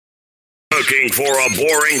Looking for a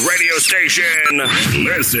boring radio station?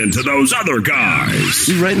 Listen to those other guys.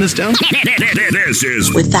 You writing this down? This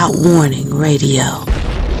is Without Warning Radio.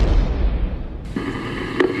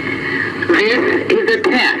 This is a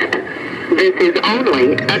test. This is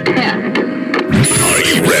only a test. Are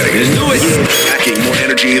you ready? Let's do it. Packing more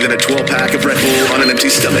energy than a 12-pack of Red Bull on an empty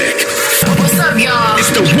stomach. What's up, y'all? It's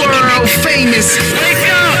the world famous. Wake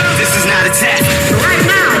up! This is not a test. Right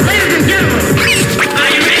now, ladies and gentlemen. Are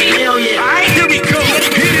you ready? Hell yeah. All right, here we go.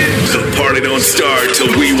 The party don't start till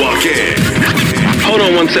we walk in. Hold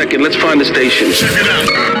on 1 second. Let's find the station. Check it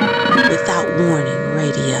out. Without Warning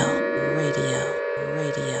Radio.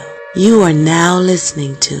 You are now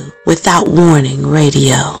listening to Without Warning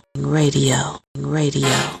Radio. Radio. You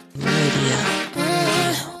know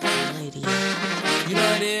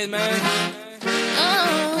what it is, man.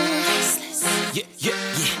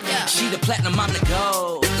 Yeah. She the platinum, I'm the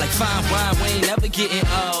gold. Like fine wine, we ain't never getting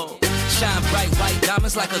old. Shine bright white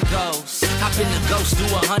diamonds like a ghost. Hop in the ghost, do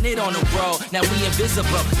 100 on the road. Now we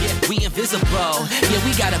invisible, yeah, we invisible. Yeah,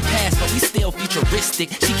 we got a pass, but we still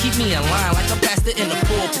futuristic. She keep me in line like a pastor in the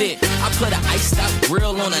pulpit. I put an iced out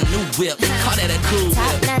grill on a new whip. Call that a cool whip.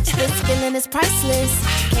 Top notch, this feeling is priceless.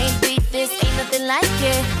 Can't beat this, ain't nothing like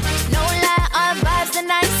it. No lie, our vibes the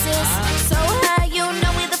nicest. So high, you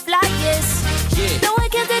know we the flyest. Yeah. No one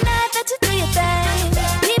can deny that you do your thing.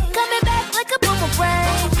 Keep coming back like a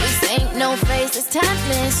boomerang. This ain't no face, it's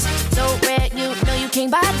timeless. So rare, you know you can't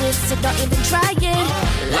buy this, so don't even try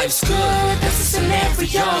it. Life's good, that's a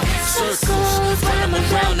scenario. Circles, run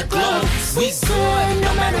around the globe. We good,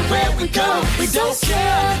 no matter where we go. We don't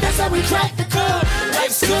care, that's how we crack the code.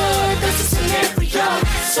 Life's good, that's a scenario.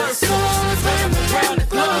 Circles, run around the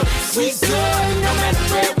globe. We good, no matter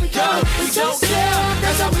where we go. We don't care,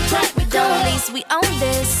 that's how we crack the code. At least we own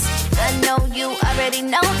this. I know you already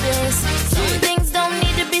know this. Some things don't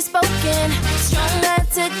need to be spoken. Stronger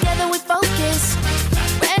together we focus.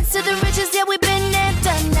 Rags to the riches, yeah, we been there,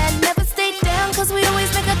 done that. Never stay down, cause we always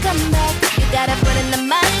make a comeback. You gotta put in the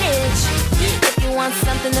mileage. If you want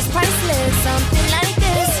something that's priceless, something like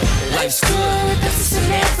this. Life's good, that's a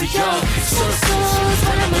scenario. Circles,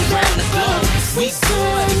 run around the globe. We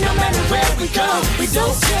good, no matter where we go. We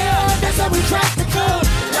don't care, that's how we crack the code.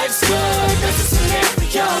 Life's good, that's a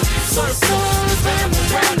scenario. Circles, run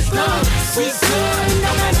around the globe. We good,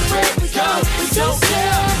 no matter where we go. We don't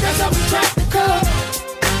care, that's how we crack the code.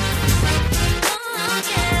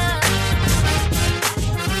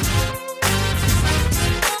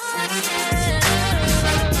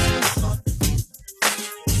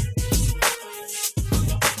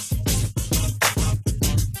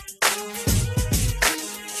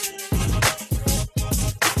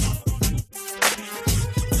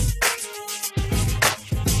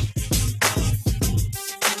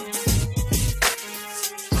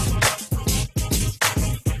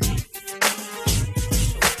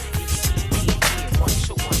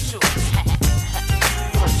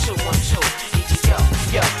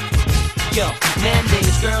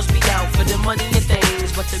 Nowadays, girls be out for the money and things,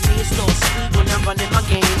 but to me it's so sweet when I'm running my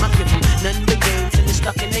game. I'm giving nothing but games and it's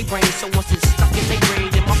stuck in their brain. So once it's stuck in their brain,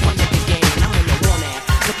 then my fun of the game. I'm in the woman,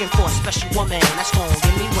 looking for a special woman that's gonna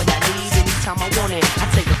give me what I need anytime I want it. I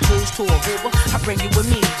take a cruise to a river, I bring you with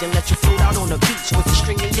me, then let you float out on the beach with a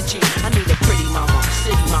string in your cheek. I need a pretty mama,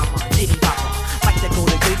 city mama, ditty bopper. Like to go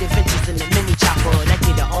to great adventures in the mini chopper. That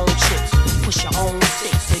get her own chips, push your own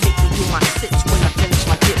sticks, and make me do my sits when I finish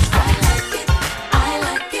my dips.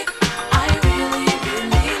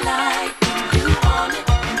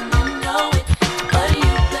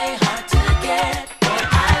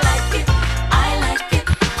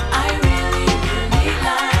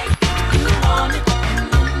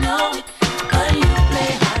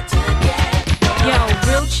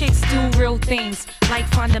 Things like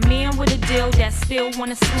find a man with a deal that still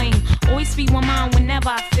wanna sling. Always speak my mind whenever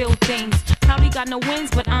I feel things. Probably got no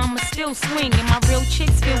wins, but I'ma still swing. And my real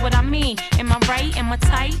chicks feel what I mean. Am I right? Am I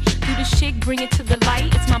tight? Do the shit, bring it to the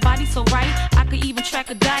light. It's my body so right, I could even track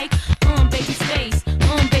a dyke. Baby stays,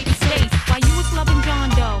 baby stays. While you was loving John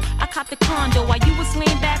Doe, I copped the condo. While you was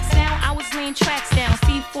laying back down, I was laying tracks down.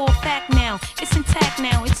 See for a fact now, it's intact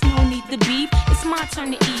now. It's no need to beef. It's my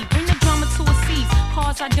turn to eat. Bring the drama to a cease.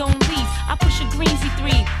 Cars I don't leave. I push a green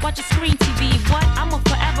Z3. Watch a screen TV. What? I'm a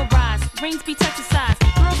forever rise. Rings be touching size.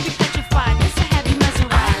 Girls be petrified. It's a heavy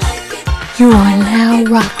mesmerized. You are now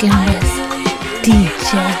rocking with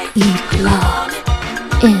DJ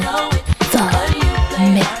ERYK in the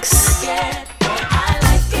mix.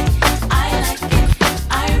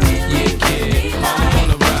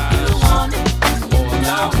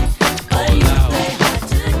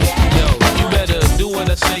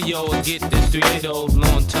 Yo, get this 380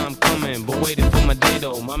 long time. time coming, but waiting for my day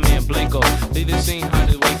though. My man Blanco, they just seen how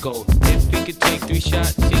this way go. If he could take 3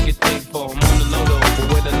 shots, he could take 4. I'm on the low though, but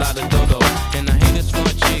with a lot of dodo. And I hate a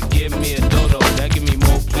smart chick, give me a dodo. That give me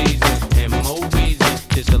more pleasing and more reason.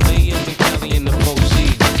 There's a lady in Cali in the 4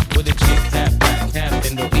 seasons. With a chick half black, half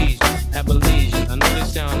Indonesian, have a lesion. I know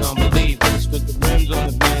this sound unbelievable. With the rims on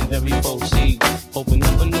the band every 4 seasons. Open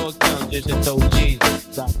up a new account just to throw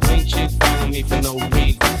Jesus. Got plain chicks following me for no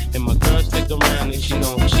reason. And my girl stick around and she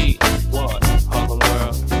don't cheat. What? Harlem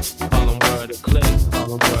world to click.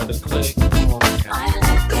 Harlem world to click. Come on.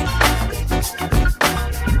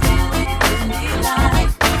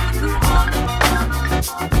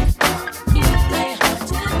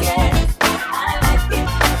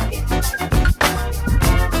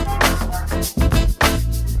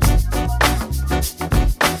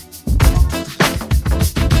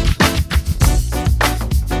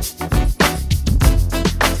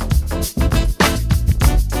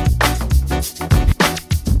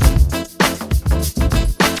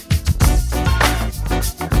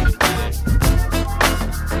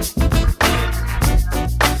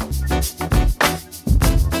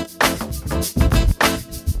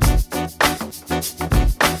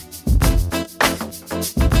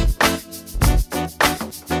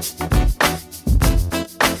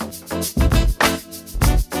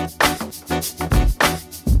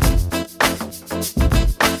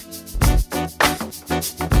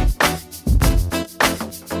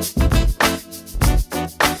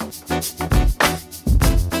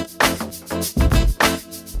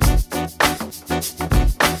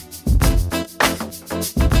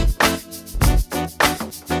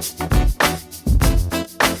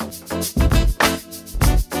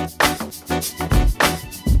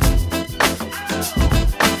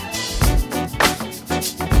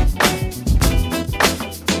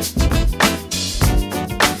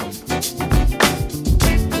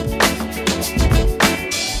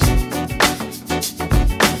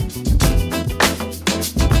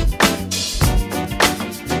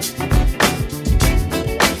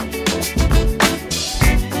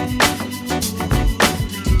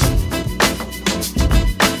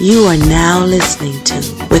 You are now listening to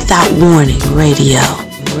Without Warning Radio.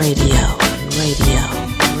 Radio.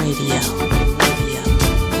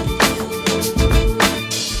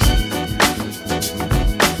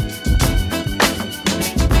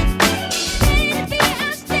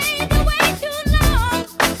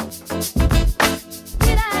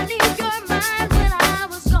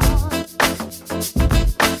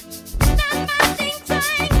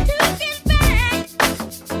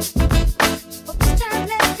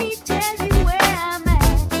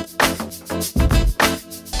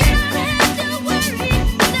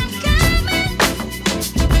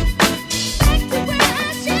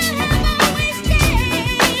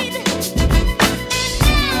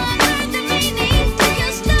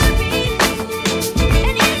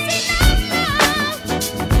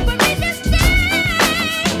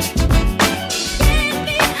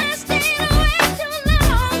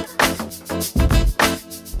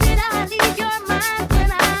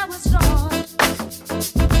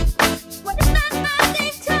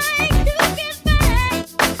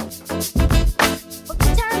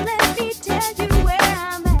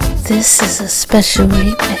 This is a special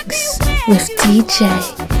remix with DJ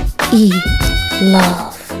ERYK.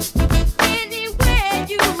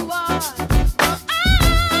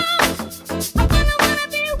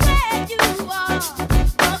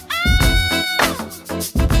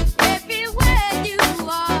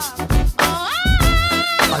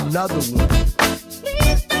 Another one.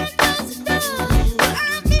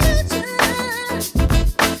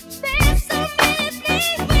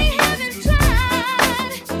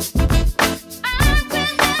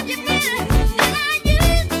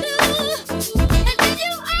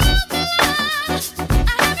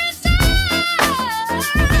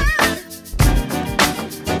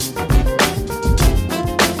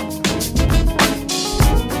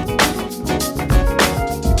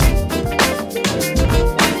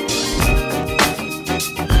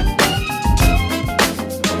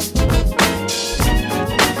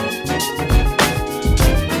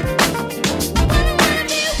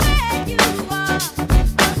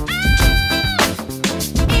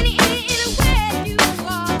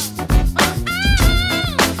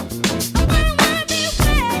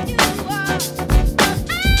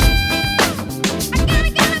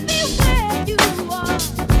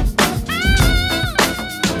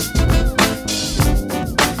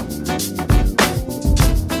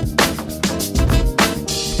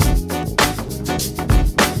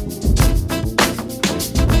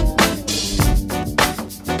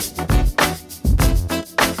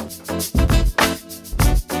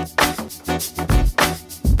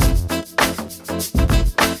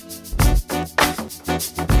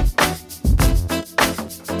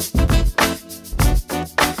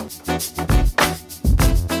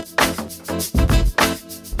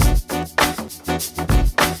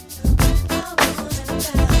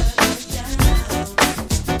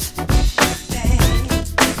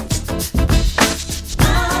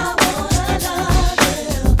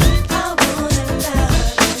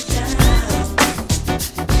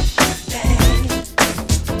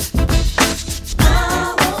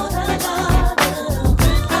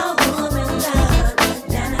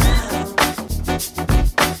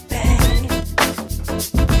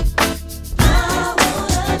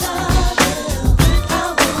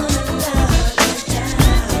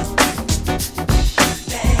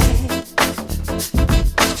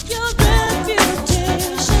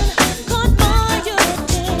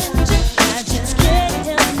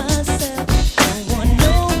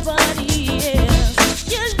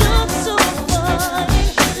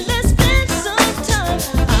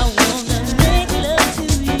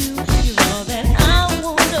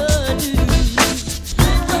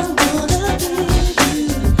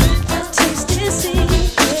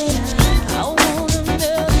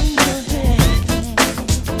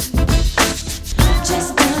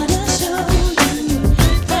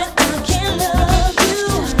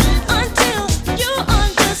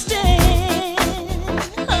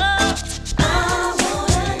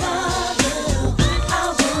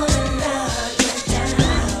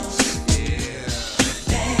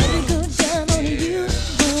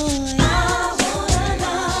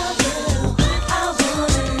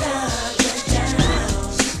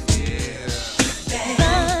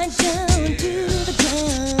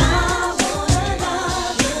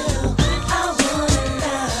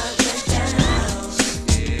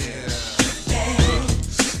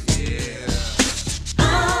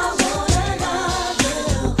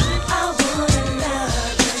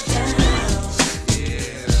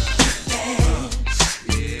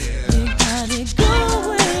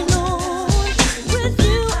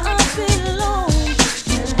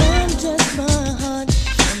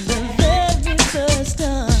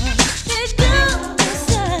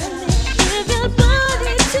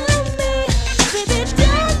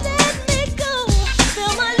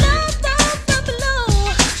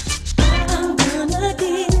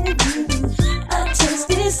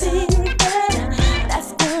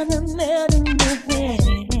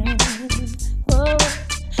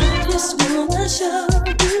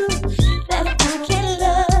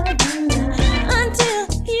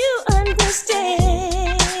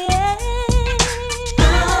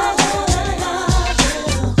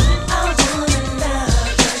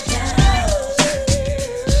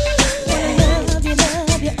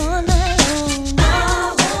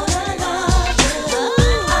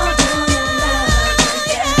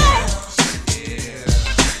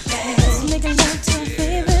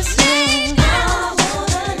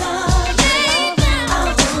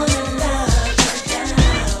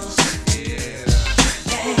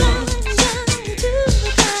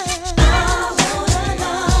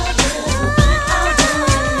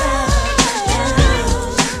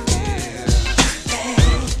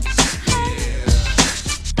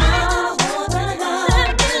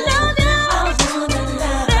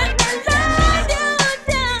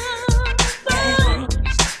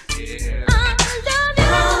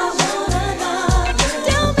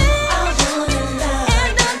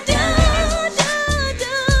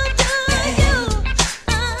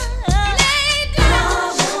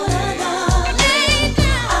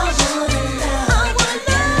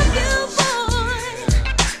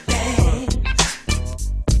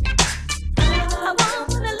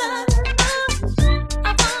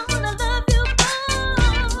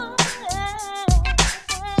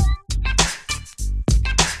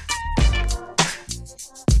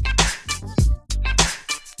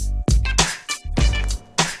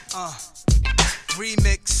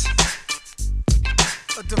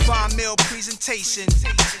 Divine Mill presentation.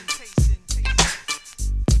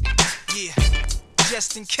 Yeah,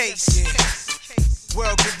 just in case.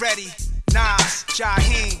 World get ready. Nas,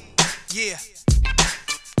 Jaheim. Yeah.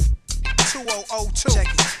 2002. Check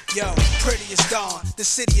it. Yo, pretty as dawn, the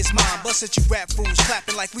city is mine. Bust at you rap fools,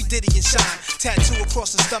 clapping like we Diddy and Shine. Tattoo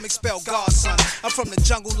across the stomach, spell godson. I'm from the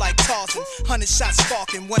jungle like Tarzan. 100 shots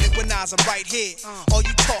sparking, wanted when eyes are right here. All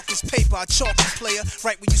you talk is paper, I chalk you player,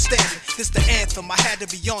 right where you standing. This the anthem, I had to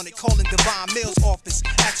be on it. Calling Divine Mill's office,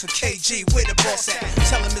 ask for KG, where the boss at?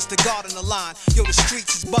 Tell him Mr. God on the line. Yo, the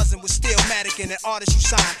streets is buzzing with Stillmatic and an artist you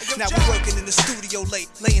signed. Now we working in the studio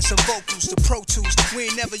late, laying some vocals, the Pro Tools.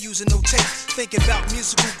 We ain't never using no tape. Thinking about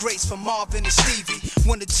musical greats from Marvin and Stevie.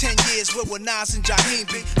 1 to 10 years, where will Nas and Jaheim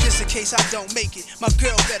be? Just in case I don't make it, my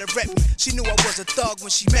girl better rep me. She knew I was a thug when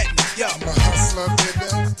she met me. Yo, I'm a hustler, baby.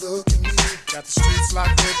 Look at me. Got the streets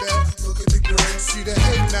locked, baby. Look at the girl. See the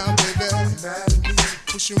hate now, baby. Mad at me.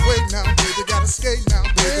 Pushing weight now, baby. Gotta skate now,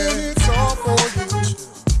 baby. And it's all for you.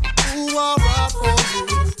 Ooh, I'll ride for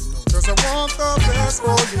you. Cause I want the best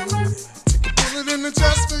for you. Take a bullet in the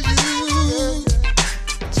chest for you.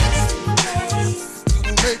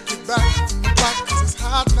 Make it back from the block, cause it's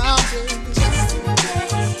hot now, baby.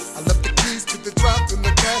 I left the keys to the drop and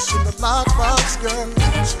the cash in the lockbox, girl.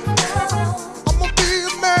 I'ma be a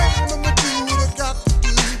man, I'ma do what I got to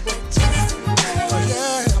do, but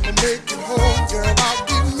yeah, I'ma make it home, girl. I'll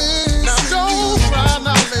be missing. Now don't cry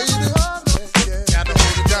now, lady. Gotta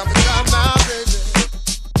hold it down for time now, baby.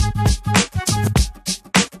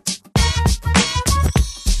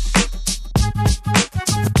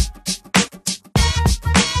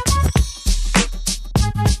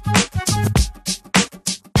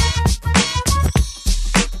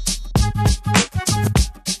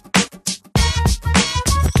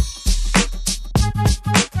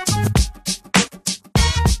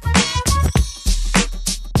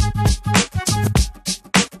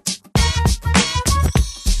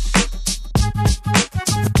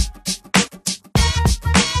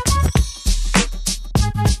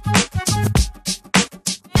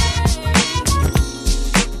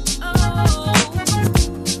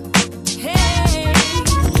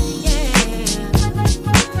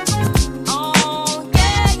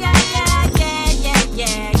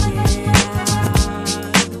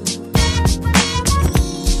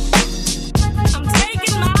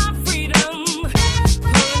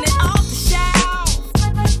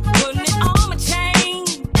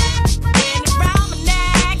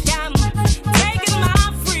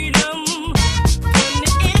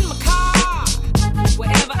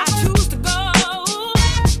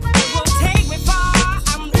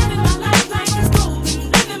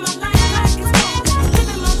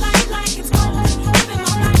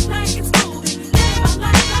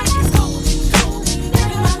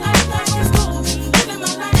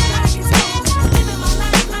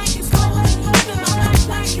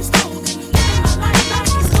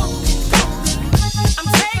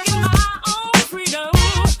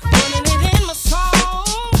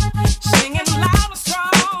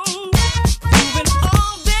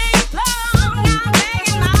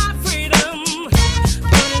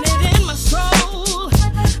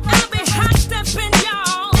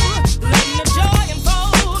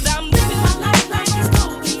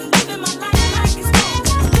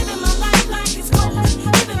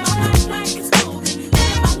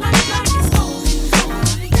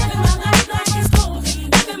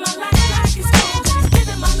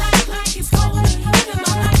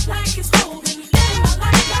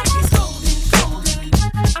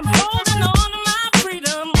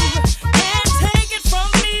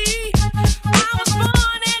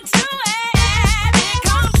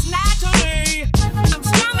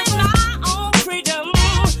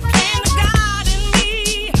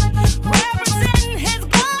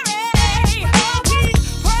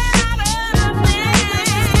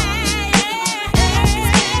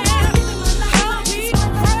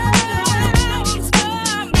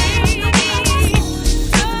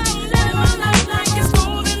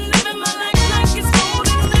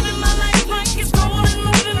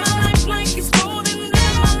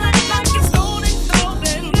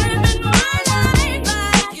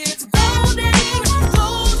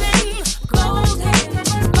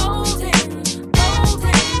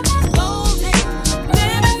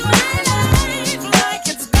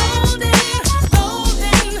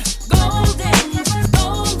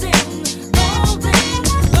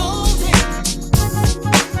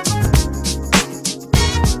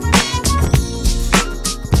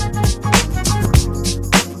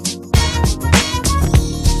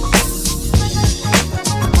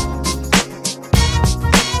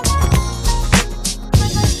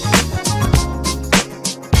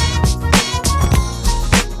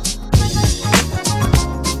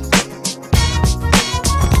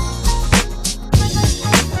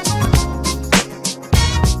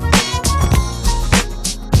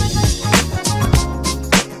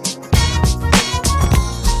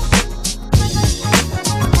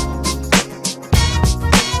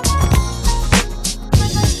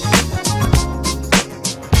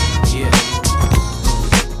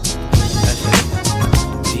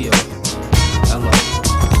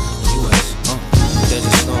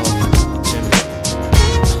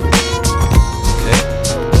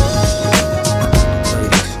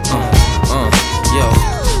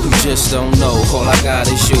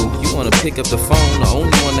 pick up the phone. The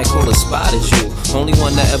only one that call a spot is you. Only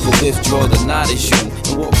one that ever withdraw the knot is you.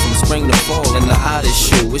 And walk from spring to fall in the hottest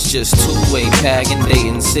shoe. It's just two-way tagging,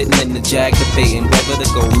 dating, sitting in the jag debating whether to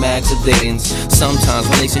go mags or datings. Sometimes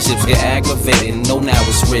relationships get aggravating. No, now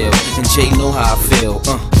it's real, and Jay know how I feel.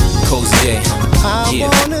 Cozy J. I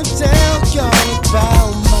wanna tell y'all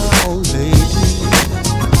about my old lady.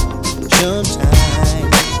 Sometimes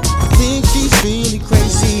I think she's really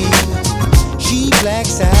crazy. She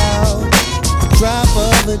blacks out, drop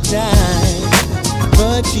of a dime,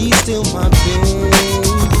 but she's still my baby.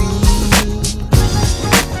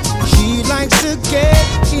 She likes to get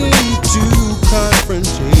into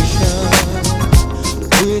confrontation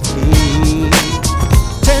with me,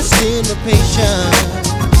 testing the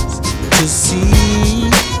patience to see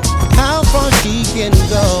how far she can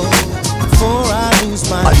go before I lose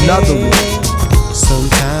my head.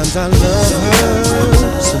 Sometimes I love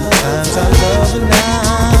her, sometimes I love her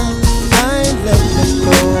now. I ain't let her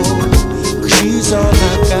go, 'cause she's all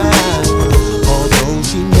I got. Although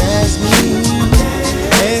she nags me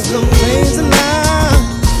and complains a lot,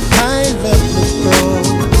 I ain't let her go.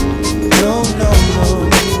 No, no, no.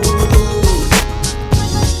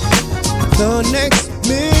 The next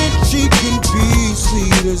minute she can be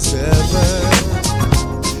sweet as ever,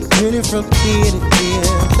 grinning from ear to ear.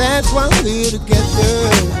 That's why we're together.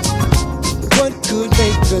 What could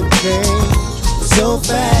make a change so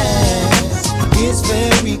fast? It's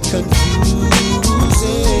very confusing.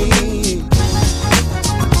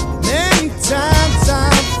 Many times I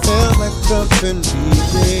felt like I've been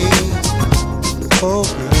leaving, oh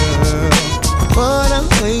girl, but I'm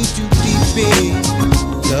way too deep in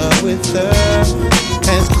love with her.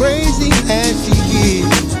 As crazy as she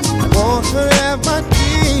is, I want her to have my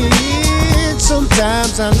kids.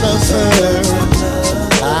 Sometimes I love her,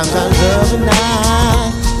 sometimes I love her.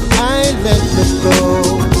 I ain't let her go,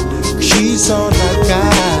 'cause she's all I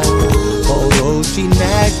got. Although she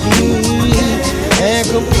nags me and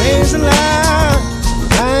complains a lot,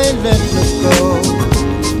 I ain't let her go.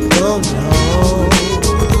 No, no.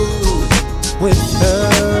 With her,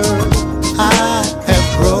 I have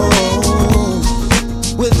grown.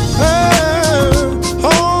 With her,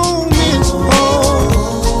 home is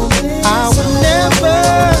home. I would never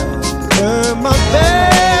turn my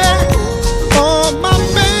back on my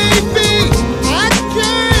baby. I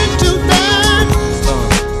can't do that.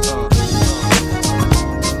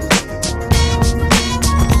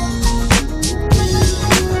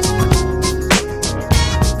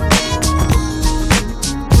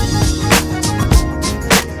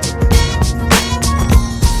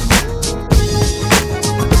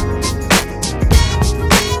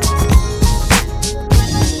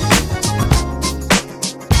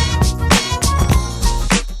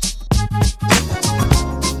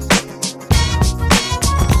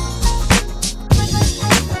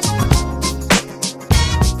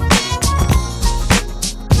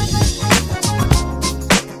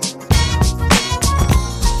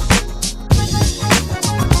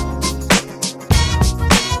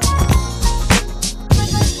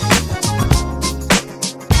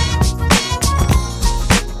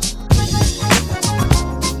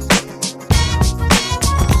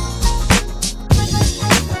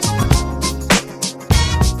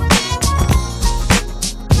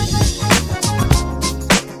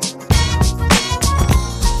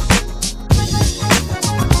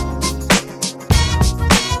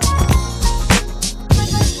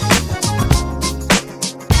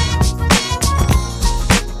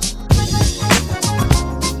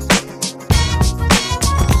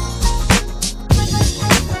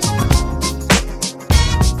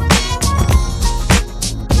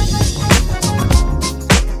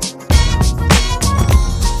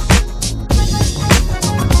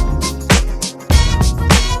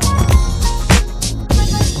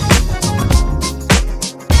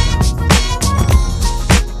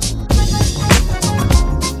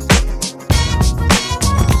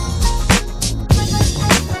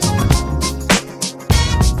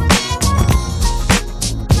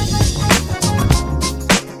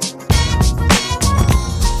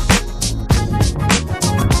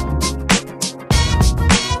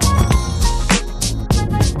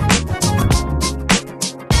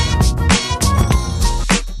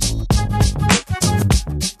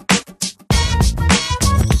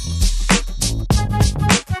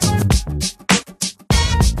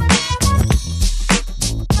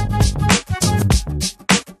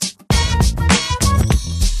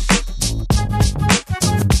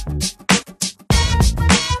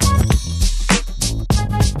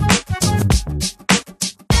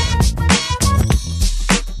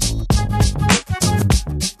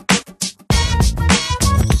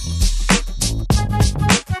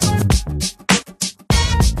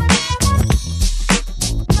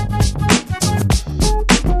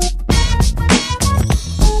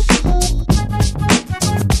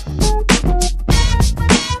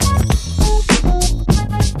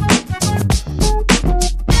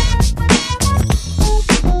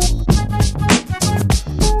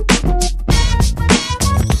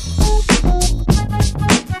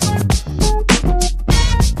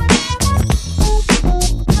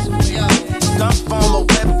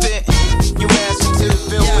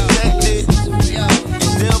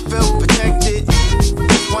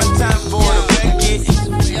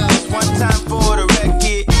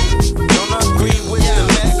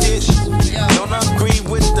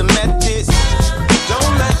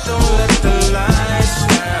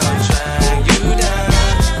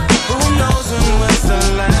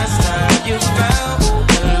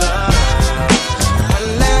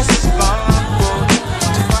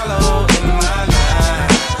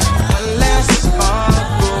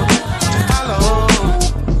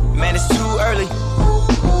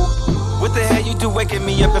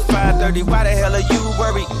 flirty. Why the hell are you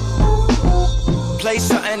worried? Play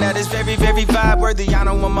something that is very, very vibe worthy. I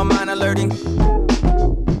don't want my mind alerting.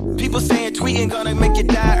 People saying tweeting gonna make you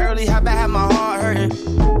die early. How about have my heart hurting?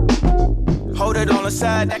 Hold it on the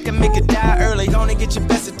side, that can make it die early. Gonna get your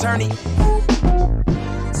best attorney.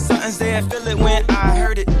 Something's there, feel it when I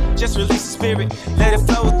heard it. Just release the spirit, let it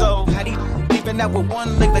flow though. How do you leaving out with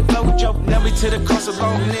one leg like Flojo? Nail me to the cross of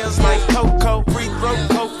long nails like Coco. Free throat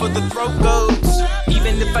coat for the throat goes.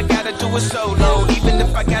 Even if I gotta do it solo, even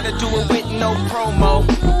if I gotta do it with no promo.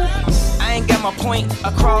 I ain't got my point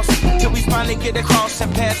across till we finally get across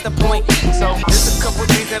and pass the point. So there's a couple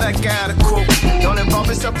things that I gotta quote. Don't involve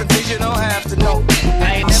yourself in things you don't have to know.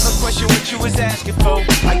 I ain't never question what you was asking for.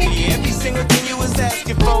 I give you every single thing you was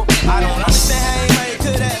asking for. I don't understand how anybody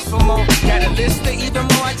could ask for more. Got a list of even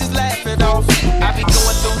more, I just laugh it off. I be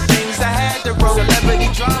going through things I had to roll. Celebrity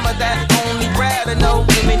drama that only Brad to know.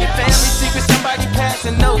 Too many family secrets, somebody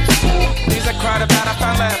passing notes. Things I cried about, I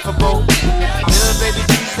found laughable. Little baby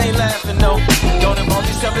Jesus ain't laughing, no. Don't involve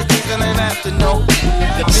yourself in things that ain't have to know.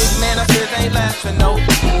 The big man I said ain't laughing, no.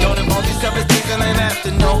 Don't involve yourself in things that ain't have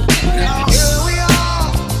to know. Here we are.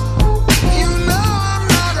 You know I'm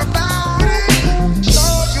not about it.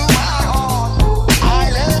 Show you my heart. I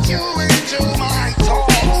let you into my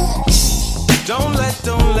thoughts. Don't let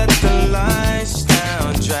the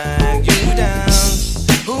lifestyle drag you down.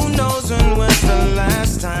 Who knows when was the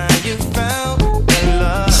last time you felt the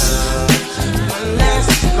love? One last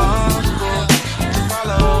sparkle to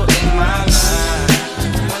follow in my life.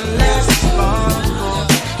 One last sparkle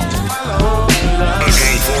to follow in love.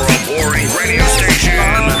 Looking for a boring radio station?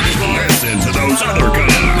 Listen to those other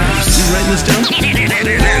guys. You writing this down?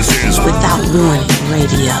 This is Without Warning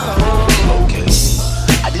Radio. Okay.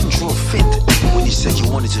 I didn't throw a fit when you said you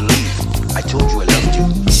wanted to leave. I told you I loved you,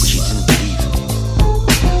 but you didn't believe.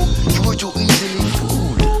 You were too easily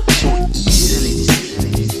fooled. So easily deceived.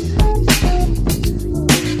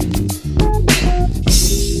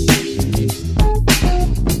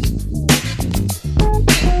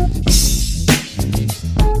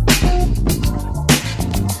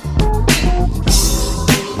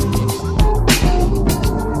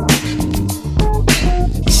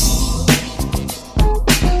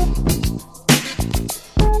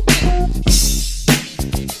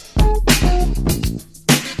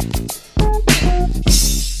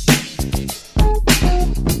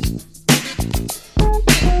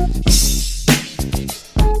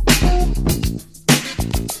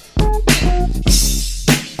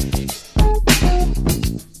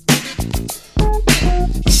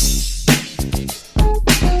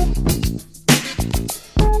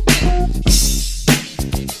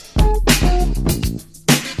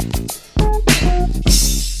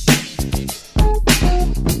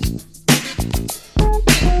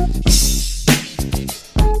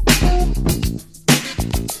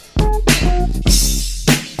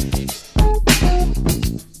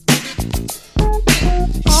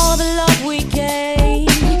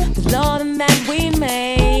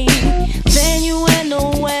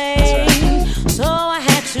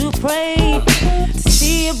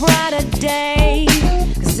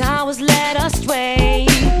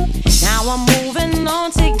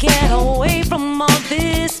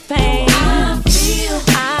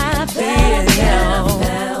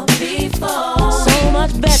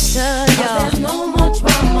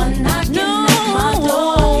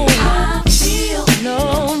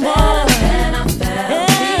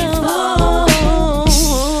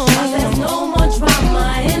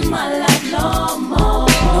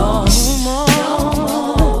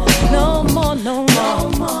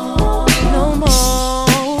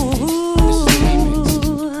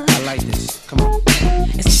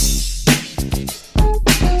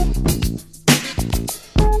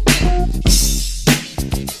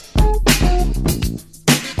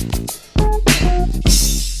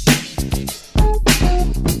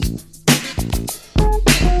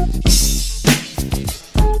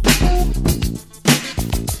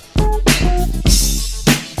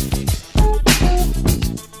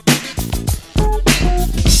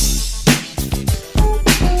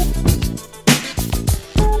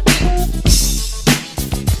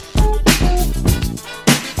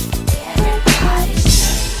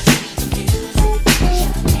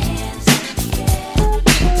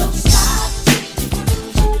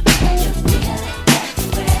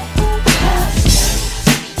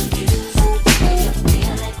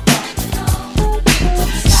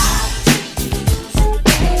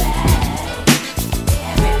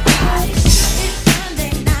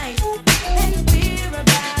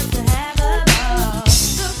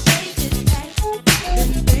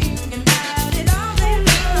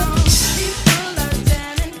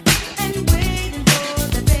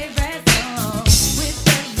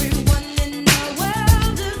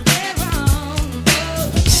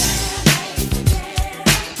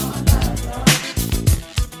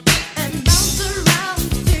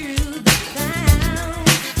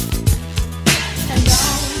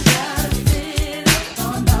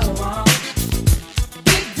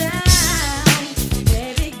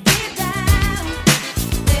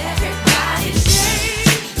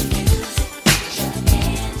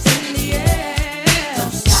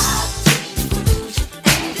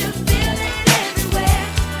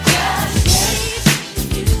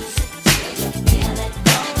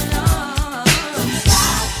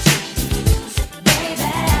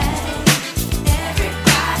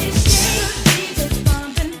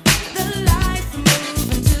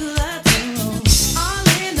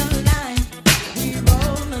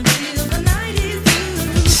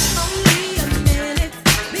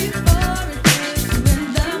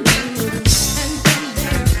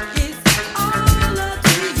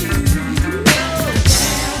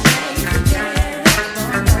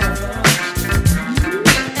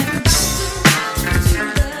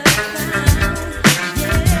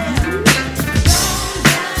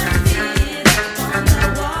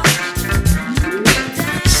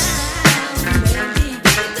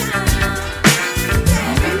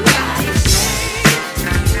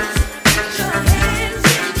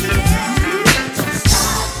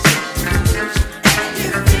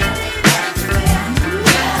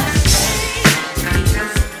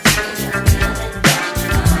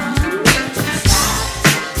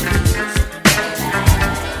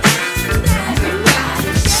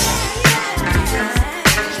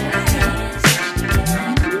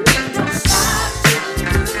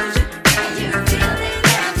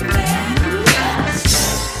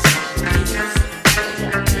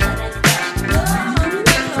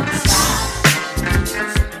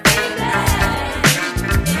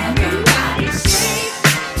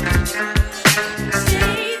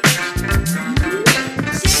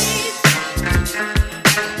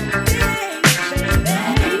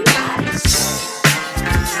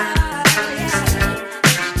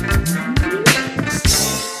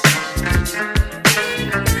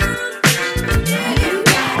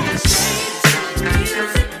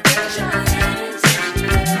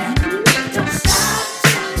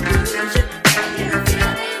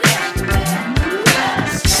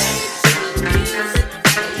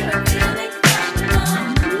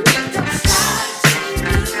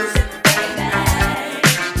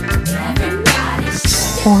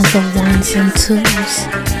 on the ones and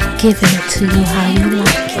twos, giving it to you how you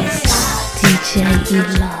like it. DJ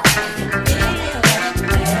ERYK.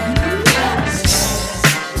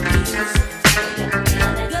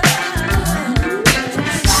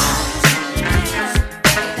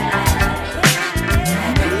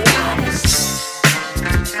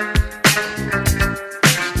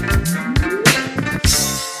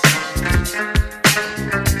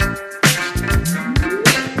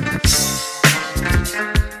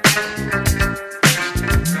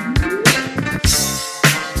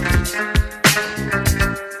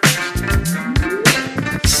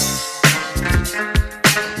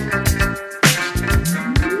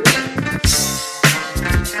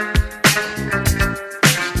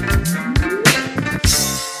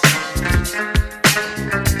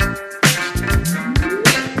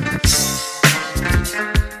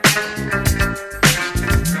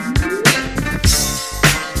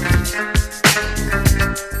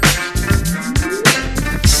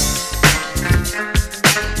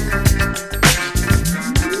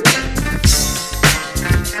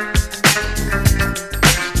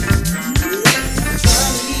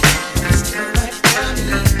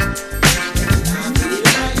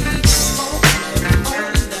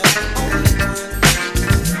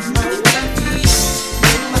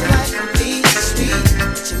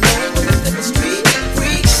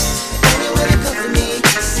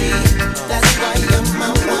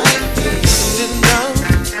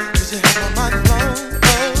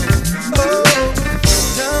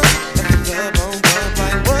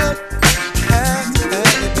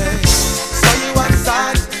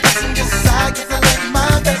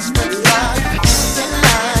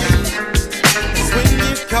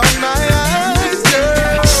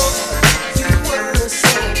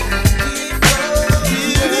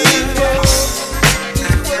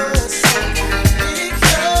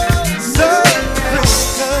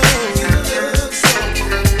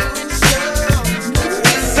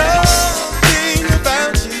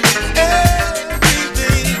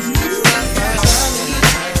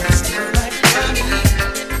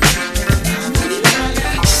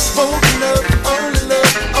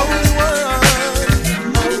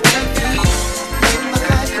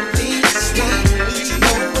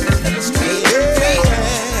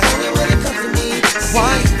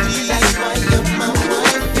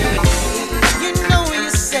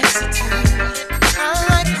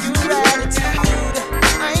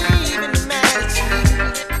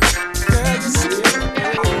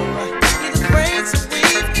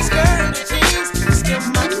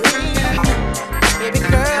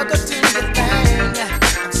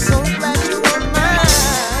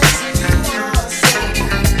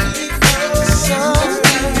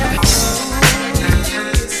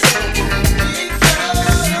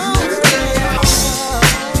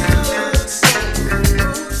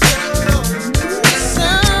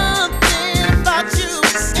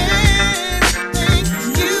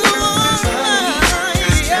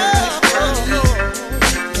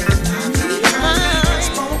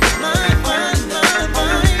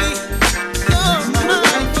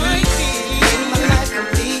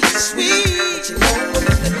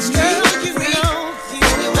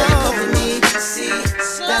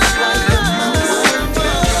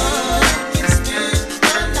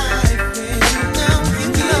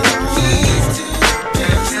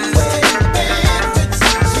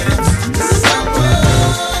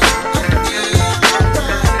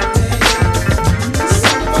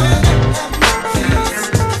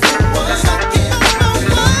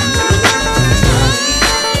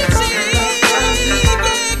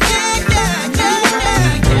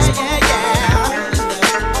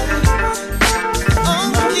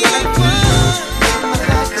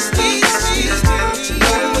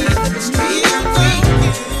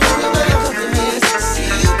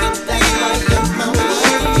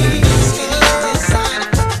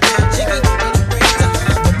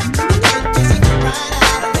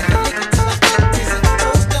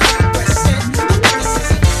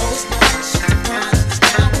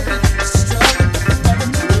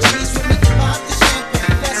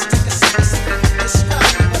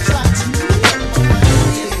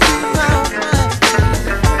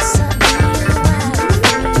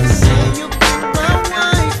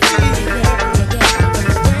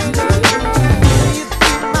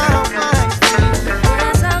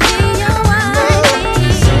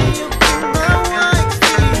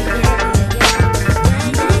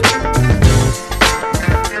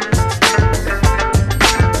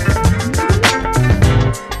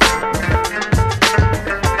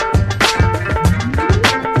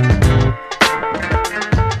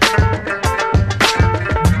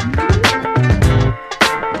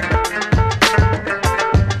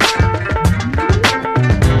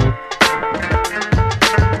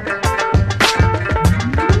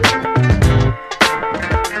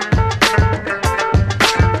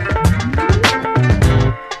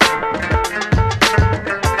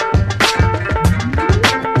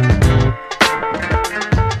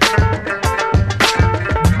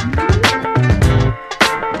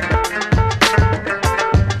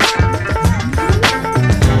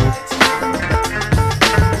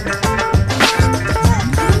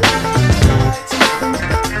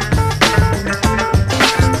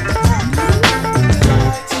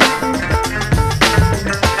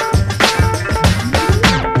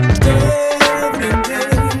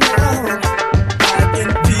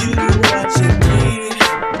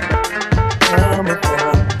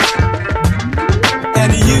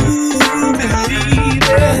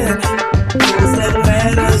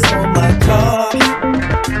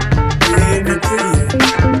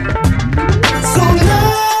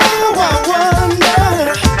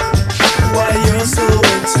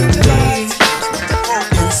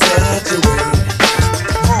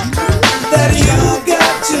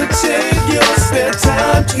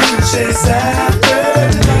 chase after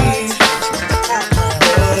me.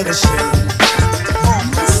 What a shame.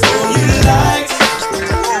 So you like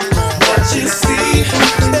what you see.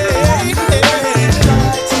 Hey, hey.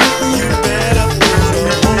 You better put a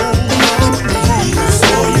hold on me.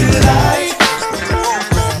 So you like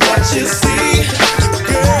what you see,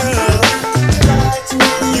 girl.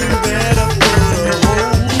 You better put a hold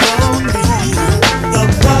on me. The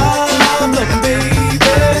problem,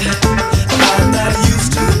 baby, I'm not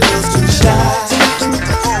used to girls too shy.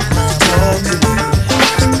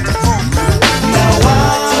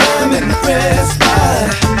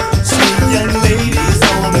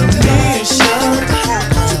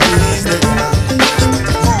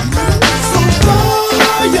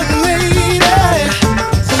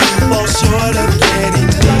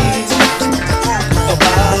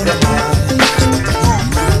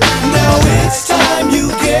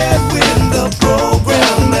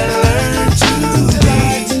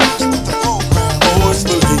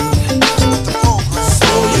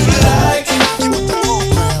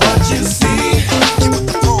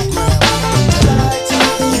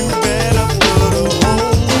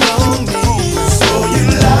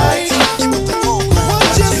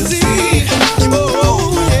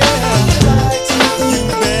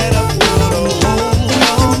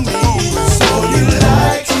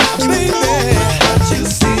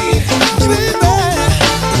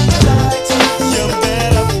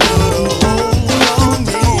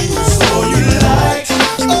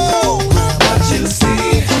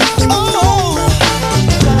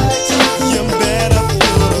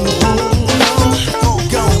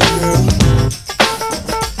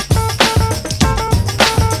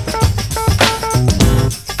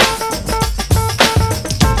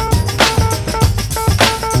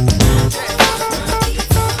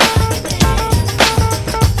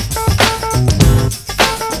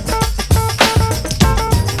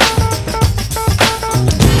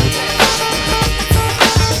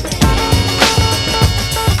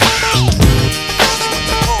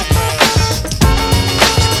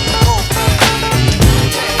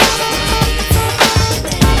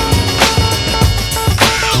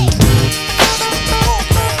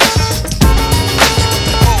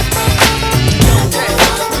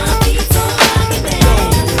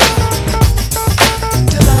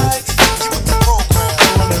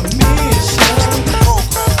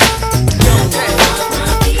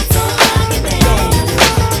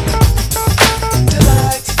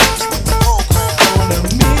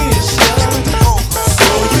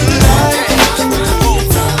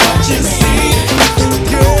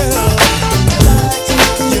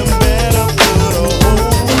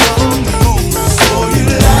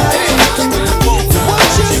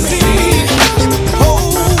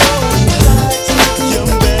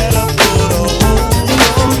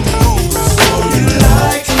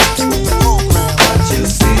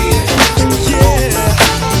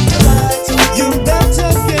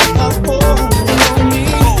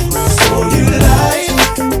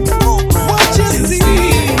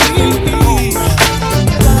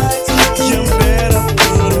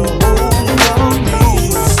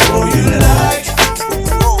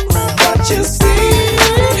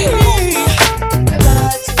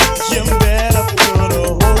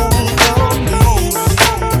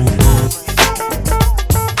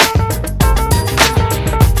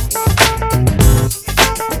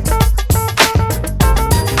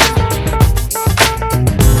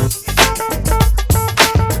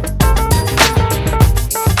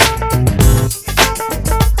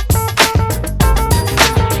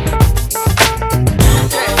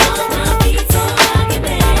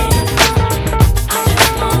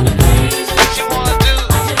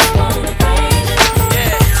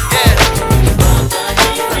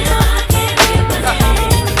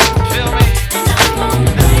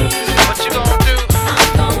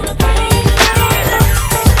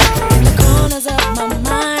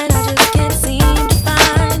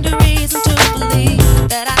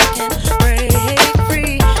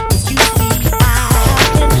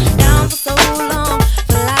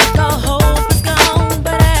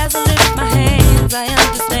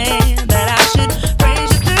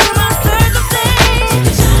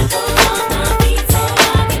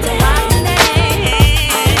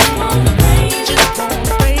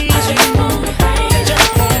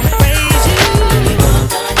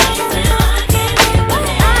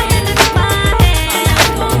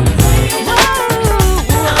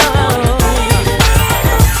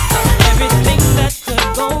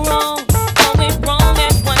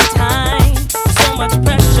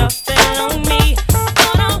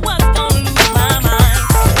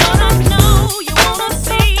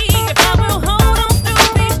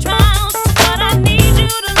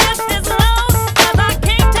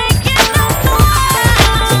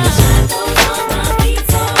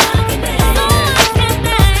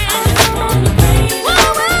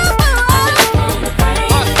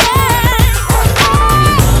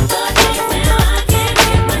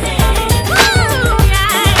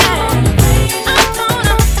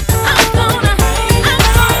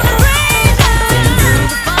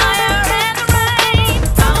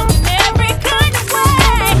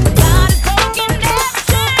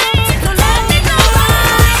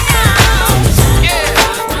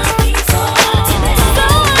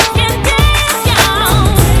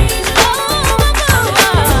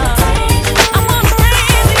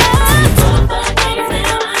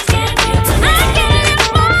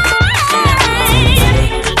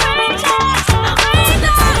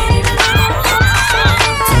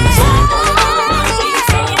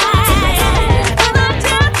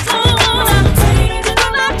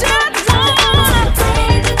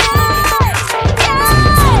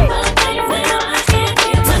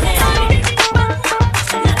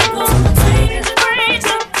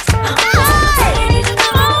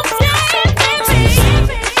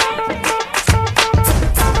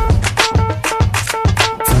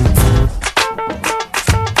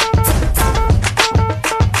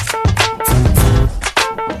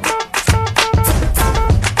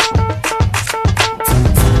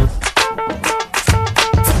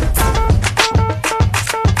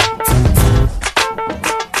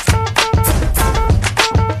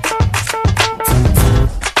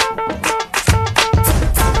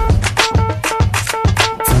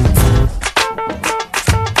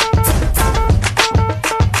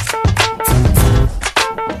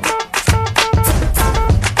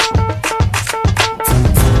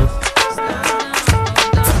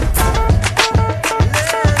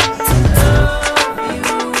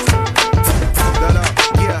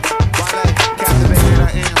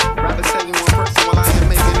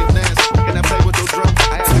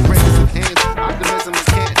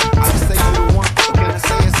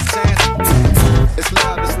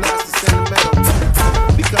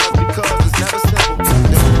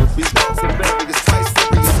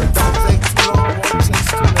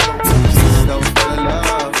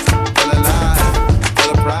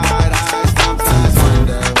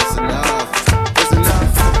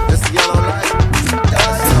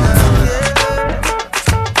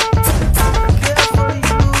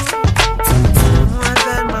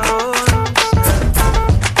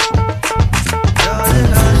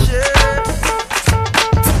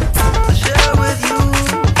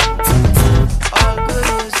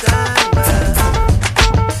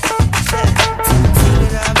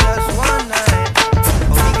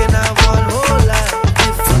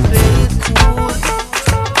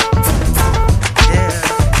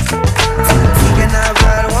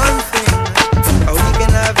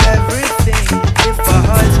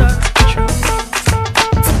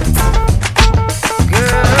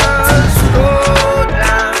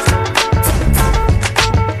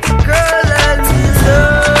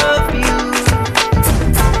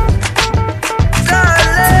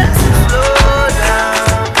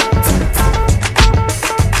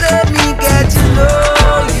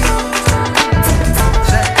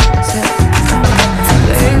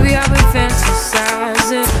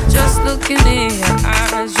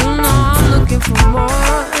 looking for more,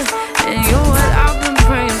 and you're what I've been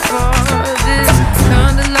praying for. This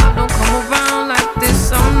kind of love don't come around like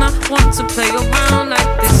this. I'm not one to play around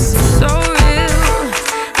like this. It's so real,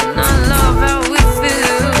 and I love how we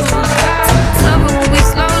feel. I love it when we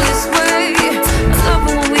slowly sway. I love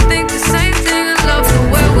it when we think the same thing. I love the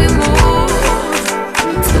way we move,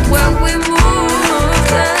 the way we move.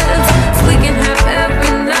 Yeah. We can have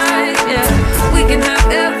every night, yeah. We can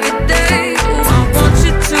have every day. Ooh, I want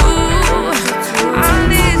you to. I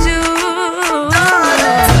need you.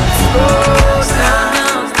 Slow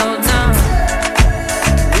down, slow down.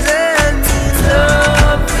 Let me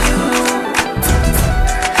love you.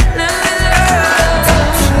 Let me love you.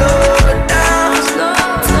 Slow down, slow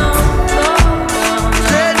down, slow down.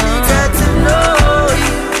 Let me get to know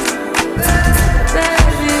you.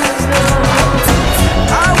 Baby,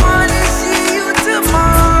 I wanna see you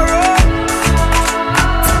tomorrow,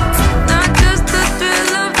 not just the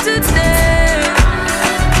thrill of today.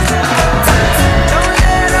 Don't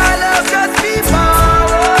let our love just be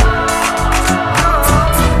borrowed.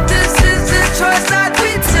 This is the choice that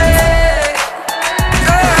we take.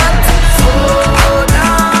 Slow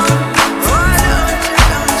down, why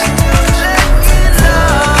don't you let me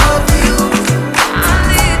love you? I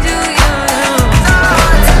need you, yeah.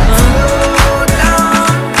 Slow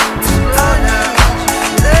down,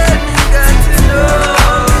 let me get to know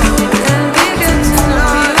you. Let me get to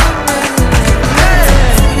know you.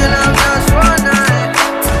 We can have just one night,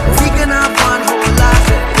 we can have one whole life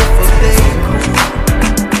if a day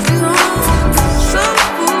cool. So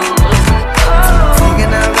cool. We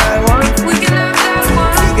can have that one. We can have that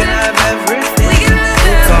one. We can have everything. We can have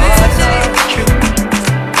everything.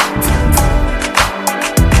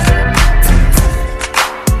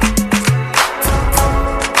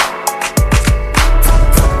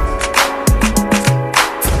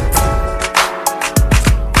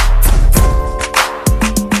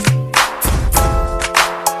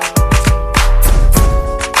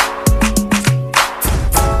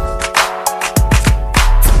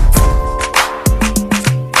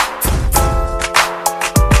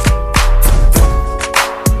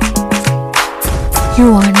 You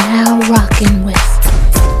are now rocking with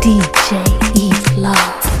DJ ERYK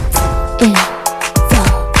in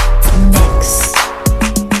the mix.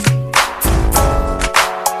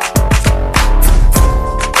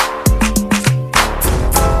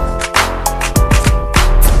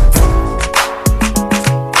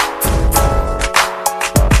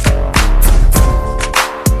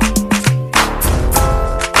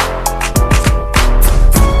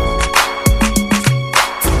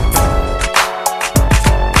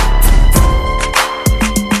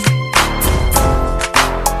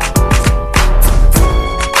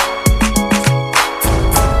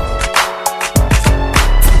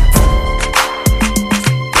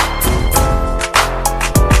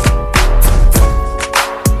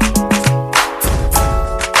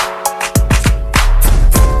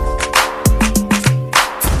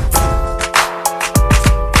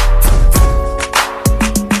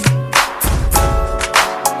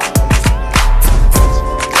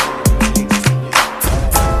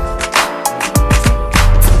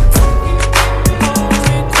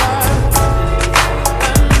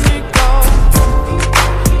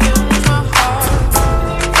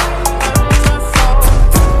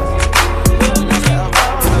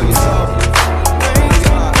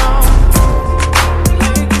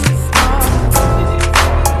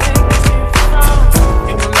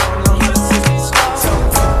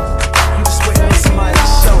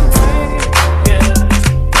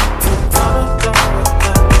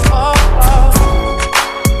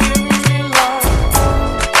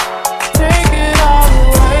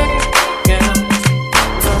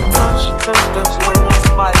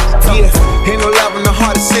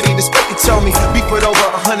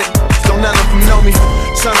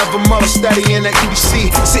 Steady in the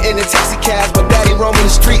EBC, sitting in taxi cabs, but daddy roaming the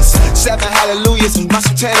streets. 7 hallelujahs, my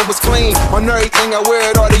sultana was clean. On everything I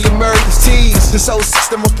wear it, all the Americans tease. This whole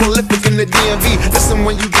system was prolific in the DMV. Listen,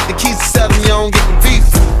 when you get the keys to 7, you don't get the beef.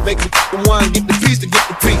 Make me the one, get the piece to get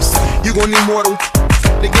the piece. You gon' need more to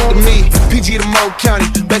get to me. PG to Mo County,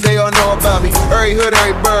 bet they all know about me. Every hood,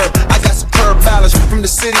 every bird, I got superb balance. From the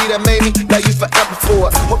city that made me, that you forever for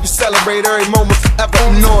it. Hope you celebrate every moment forever,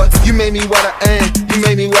 you know it. You made me what I am, you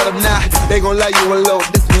made me what I'm not. They gon' love you a little,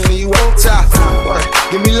 this is when you at the top.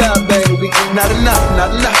 Give me love, baby, not enough,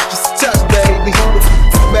 just a touch, baby.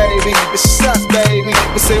 Baby, this is us, baby.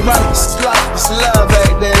 This ain't right, this is life, this is love,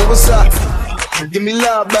 baby. What's up? Give me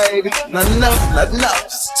love, baby. Not enough,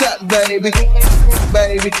 just a touch, baby.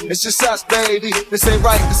 Baby, it's just us, baby. This ain't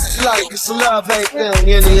right, this is life, this is love, baby.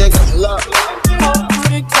 Yeah, got love. Hold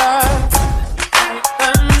me tight,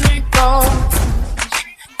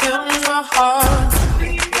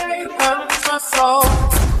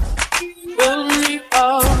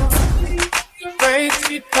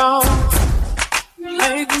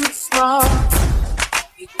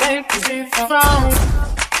 make me frown.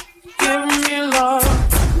 Give me love,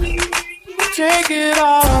 take it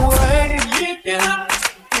all away. Yeah.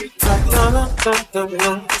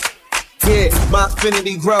 Yeah, my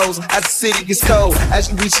affinity grows as the city gets cold. As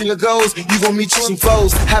you reaching your goals, you gon' meet you some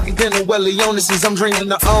foes. Having dinner well Leonis I'm dreaming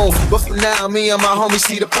to own. But for now, me and my homies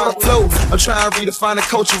see the power flow. I'm trying to redefine the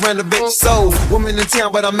culture, renovate the soul. Woman in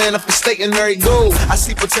town, but I'm manifesting every goal. I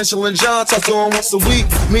see potential in John, talk to him once a week.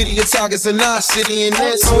 Media targets in our city and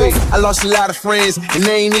this week. I lost a lot of friends, and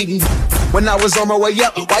they ain't even when I was on my way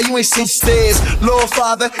up. Why you ain't seen stairs? Lord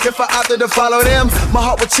Father, if I opted to follow them, my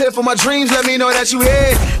heart would tear for my dreams. Let me know that you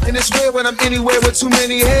here. And it's weird when I'm anywhere with too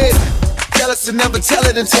many heads. Jealous to never tell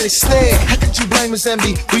it until it's stare. How could you blame us,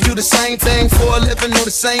 envy? We do the same thing for a living, know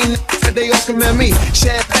the same that they all commend me.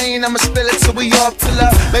 Champagne, I'ma spill it till we all fill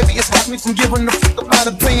up. Maybe it stopped me from giving a fuck about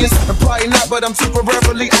opinions. I'm probably not, but I'm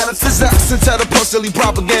temporarily out of physics. And tell the post-silly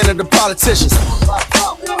propaganda to politicians.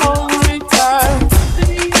 Only time,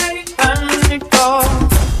 let me go.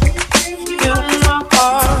 Give my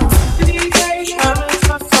heart, and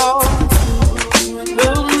my soul.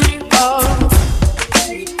 Build me up,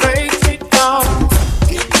 break me down,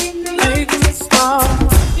 make me smile,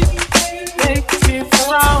 make me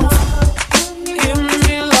frown. Give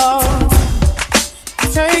me love,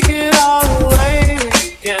 take it all away.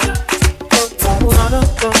 Yeah,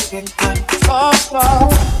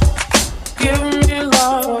 give me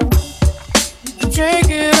love, take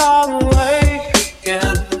it all away.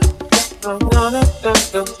 Yeah,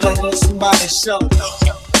 somebody show.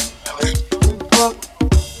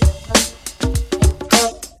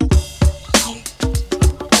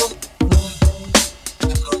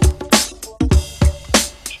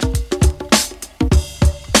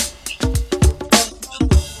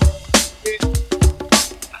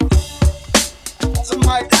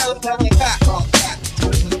 Somebody tell them that they back on that.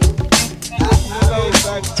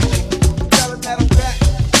 Tell them that I'm back.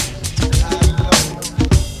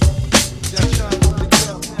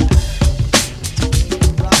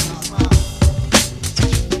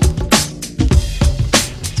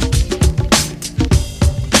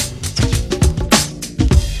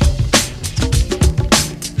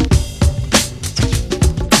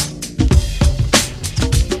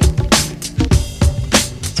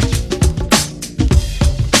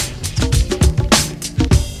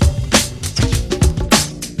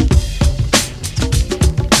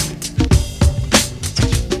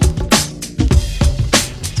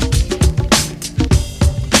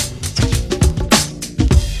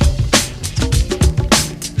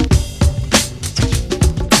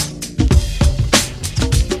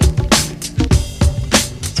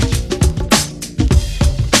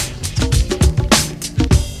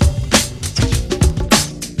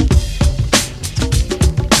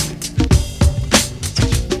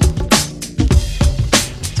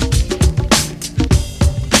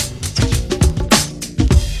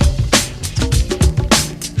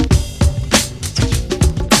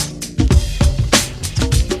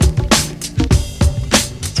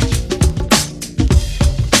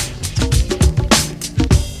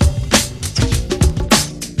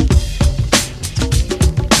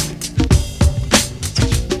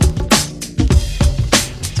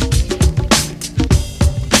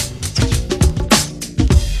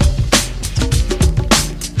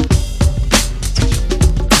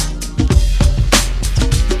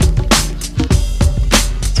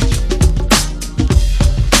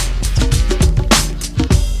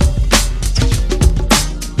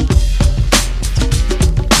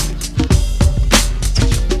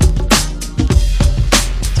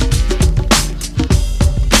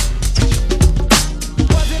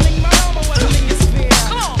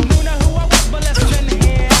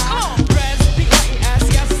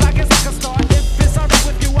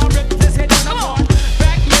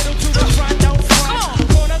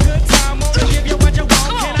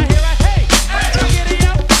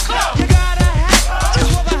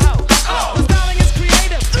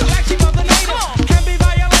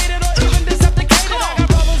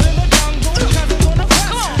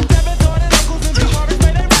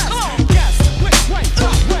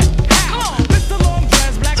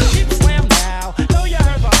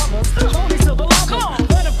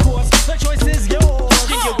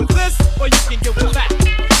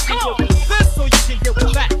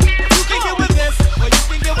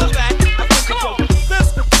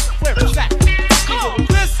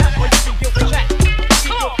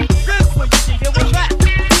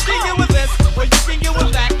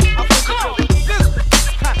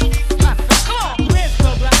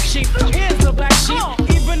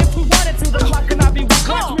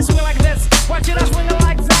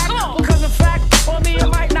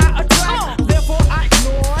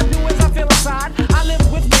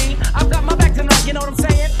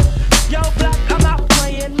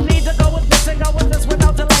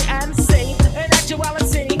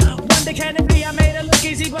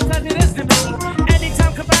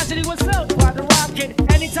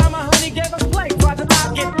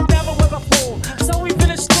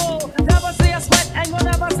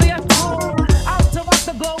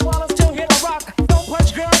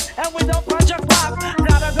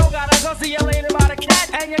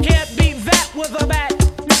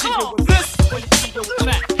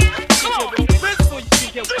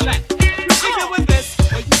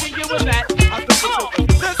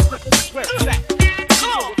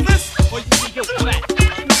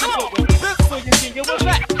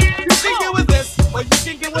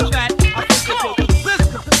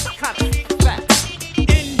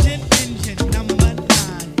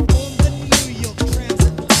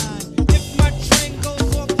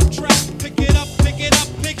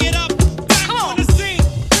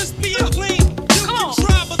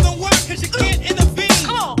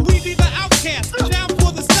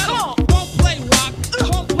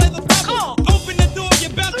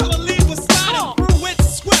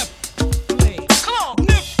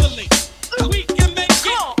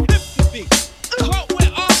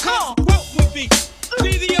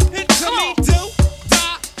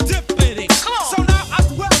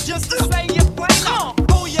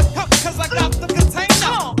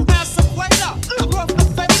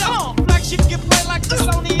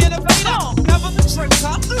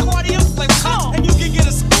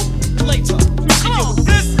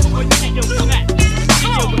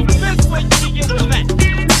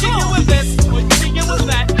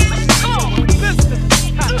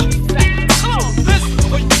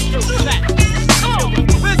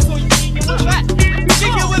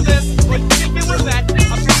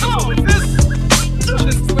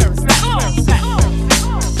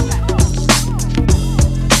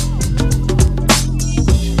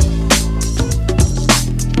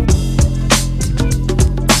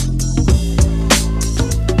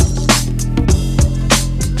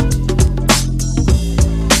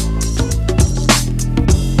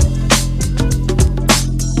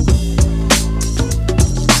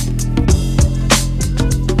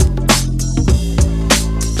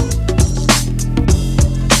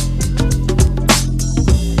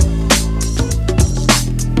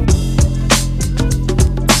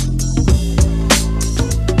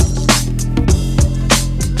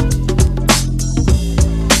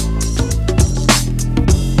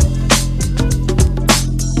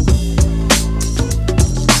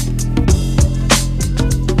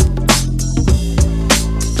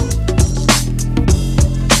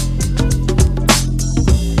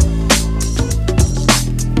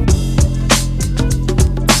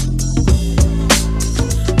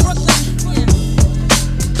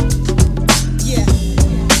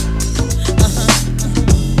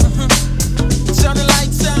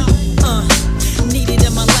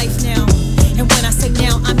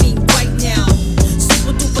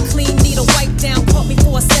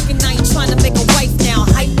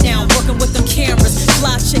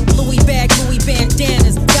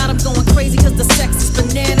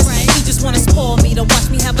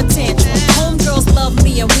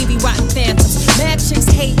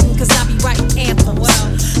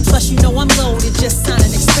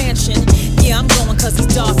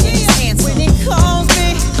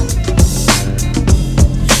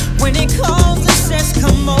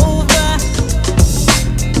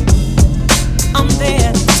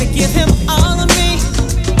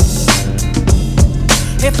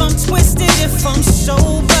 if I'm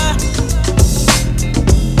sober.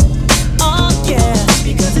 Oh yeah,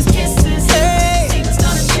 because his kisses, hey, it's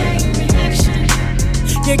gonna change reaction.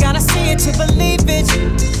 You gotta see it to believe it.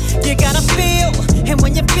 You gotta feel, and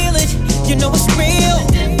when you feel it, you know it's real.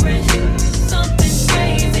 Something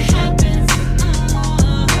crazy happens.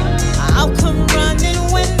 I'll come running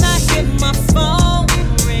when I hear my phone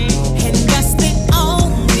ring, and that's the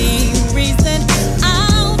only reason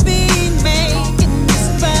I'll be making this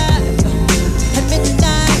vibe at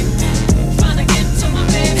midnight. Trying to get to my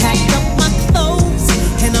baby. Packed up my clothes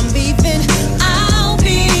and I'm leaving. I'll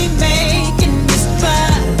be making this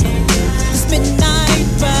vibe this midnight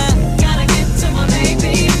vibe. Gotta get to my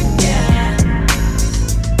baby, yeah.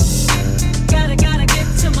 Gotta get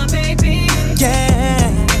to my baby, yeah.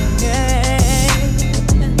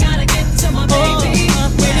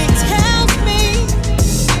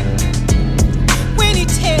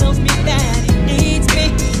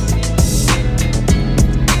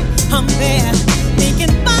 I'm there, thinking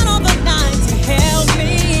about all the nights he held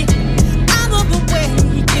me. I love the way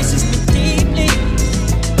he kisses me deeply.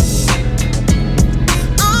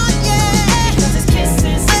 Oh yeah, 'cause his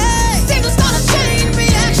kisses, hey, things gonna change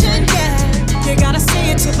reaction, yeah. You gotta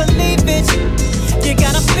see it to believe it. You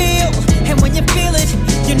gotta feel, and when you feel it,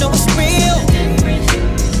 you know it's real.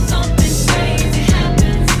 Something crazy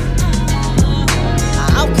happens.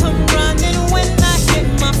 I'll come running when I hit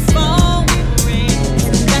my phone.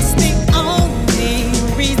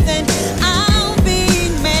 I'll be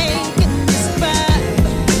making this vibe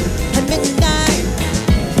at midnight.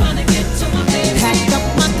 Trying to get to my baby. Packed up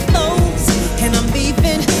my clothes and I'm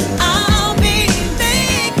leaving. I'll be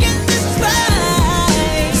making this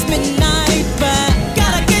vibe. It's midnight, but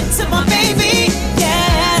gotta get to my baby,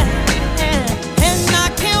 yeah. And I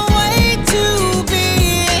can't wait to be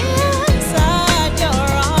inside your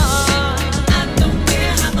arms. I don't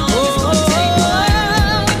care how long it's gonna take.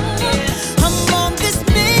 I'm on this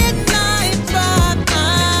midnight vibe,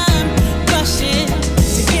 I'm rushing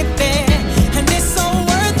to get there, and it's so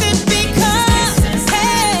worth it because,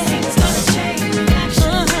 hey, it's gonna change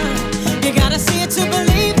reaction. You gotta see it to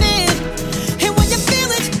believe it, and when you feel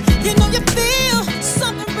it, you know you feel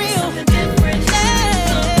something real.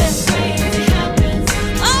 Something crazy happens.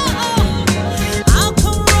 I'll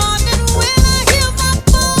come running when I hear my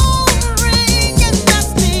phone ring, and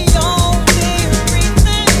that's the only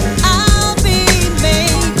reason I'll be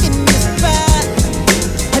making this vibe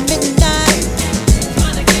at midnight.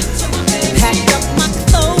 Trying to get to my baby. Packed up my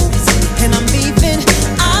clothes and I'm leaving.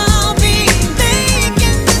 I'll be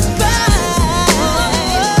making this vibe.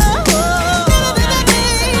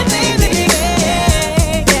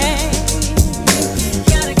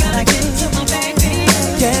 Gotta get to my baby.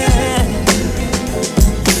 Yeah.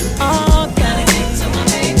 Oh, gotta get to my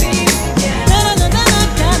baby. Yeah. Gotta get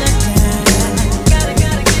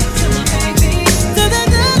to my baby.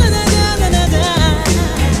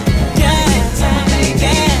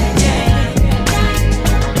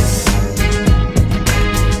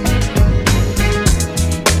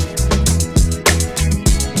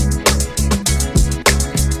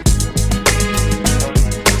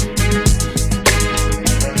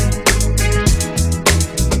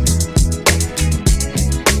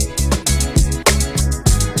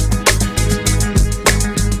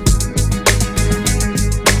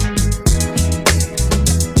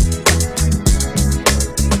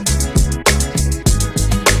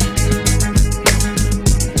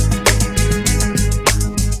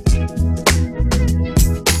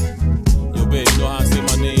 Yo, babe, you know how I say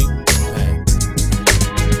my name?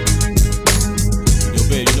 Yo,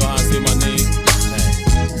 babe, you know how I say my name?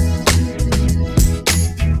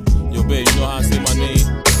 Yo, babe, you know how I say my name?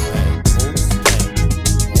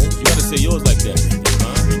 You gotta say yours like that.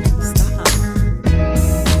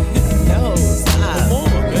 No, stop. Come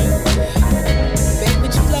on, man. Babe,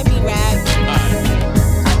 would you let me rap? I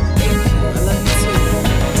love you too.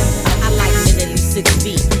 I like men at least 6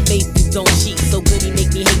 feet. Babe, you don't cheat. So good he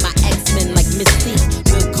make me hate my ex-men like Miss T.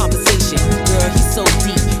 Good conversation. Girl, he's so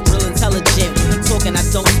deep. Real intelligent. When he talking, I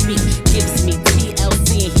don't speak. Gives me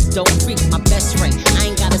TLC and he don't freak. My best friend. I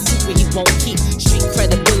ain't got a secret he won't keep. Street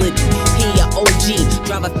credibility. He a OG.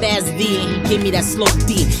 Drive a fast V and he give me that slow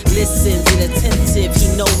D. Listens and attentive. He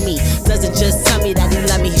know me. Doesn't just tell me that he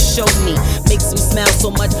love me. He show me. Makes him smile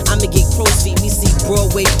so much. I'ma get crow's feet. We see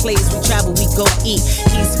Broadway plays. We travel. We go eat.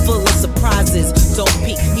 He's full of surprises. Don't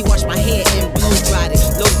peek. He wash my hair and blow dried it.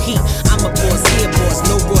 No heat. I'm a boss. He a boss.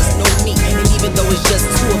 No Ross. No me. And even though it's just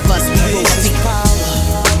 2 of us, we go deep.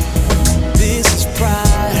 This is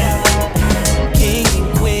pride, king and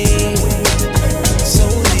queen, so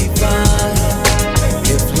divine.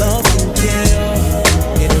 If love can kill,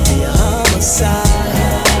 it'll be a homicide.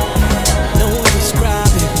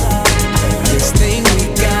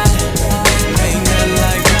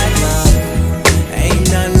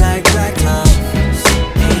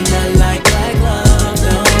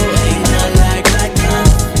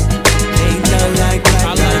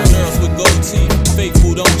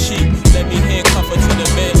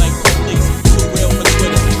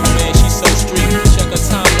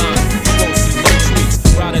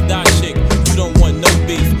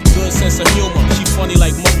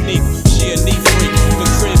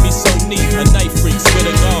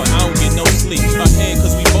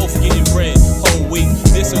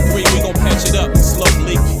 sorry, we gon' patch it up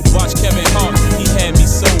slowly. Watch Kevin Hart, he had me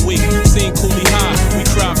so weak. Seen Cooley High, we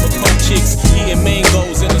cried for cold chicks. Eating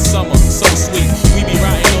mangoes in the summer, so sweet. We be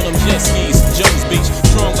riding on them jet skis, Jones Beach.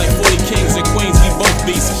 Strong like 40 kings and queens, we both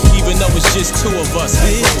beasts. Even though it's just two of us,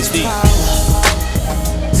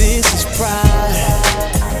 this is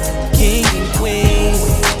pride, king and queen,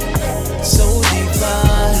 so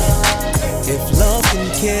divine. If love can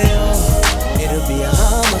kill, it'll be a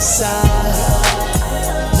homicide.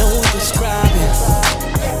 No describing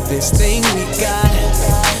this thing we got.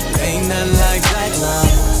 Ain't nothing like black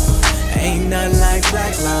love. Ain't nothing like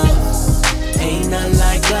black love. Ain't nothing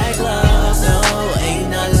like black love. No, ain't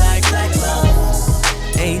nothing like black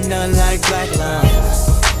love. Ain't nothing like black love.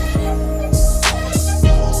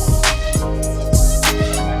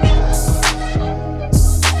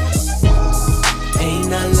 Ain't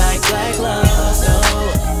nothing like black love, no.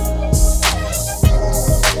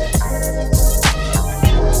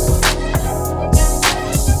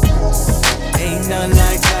 Ain't nothing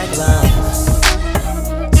like black love.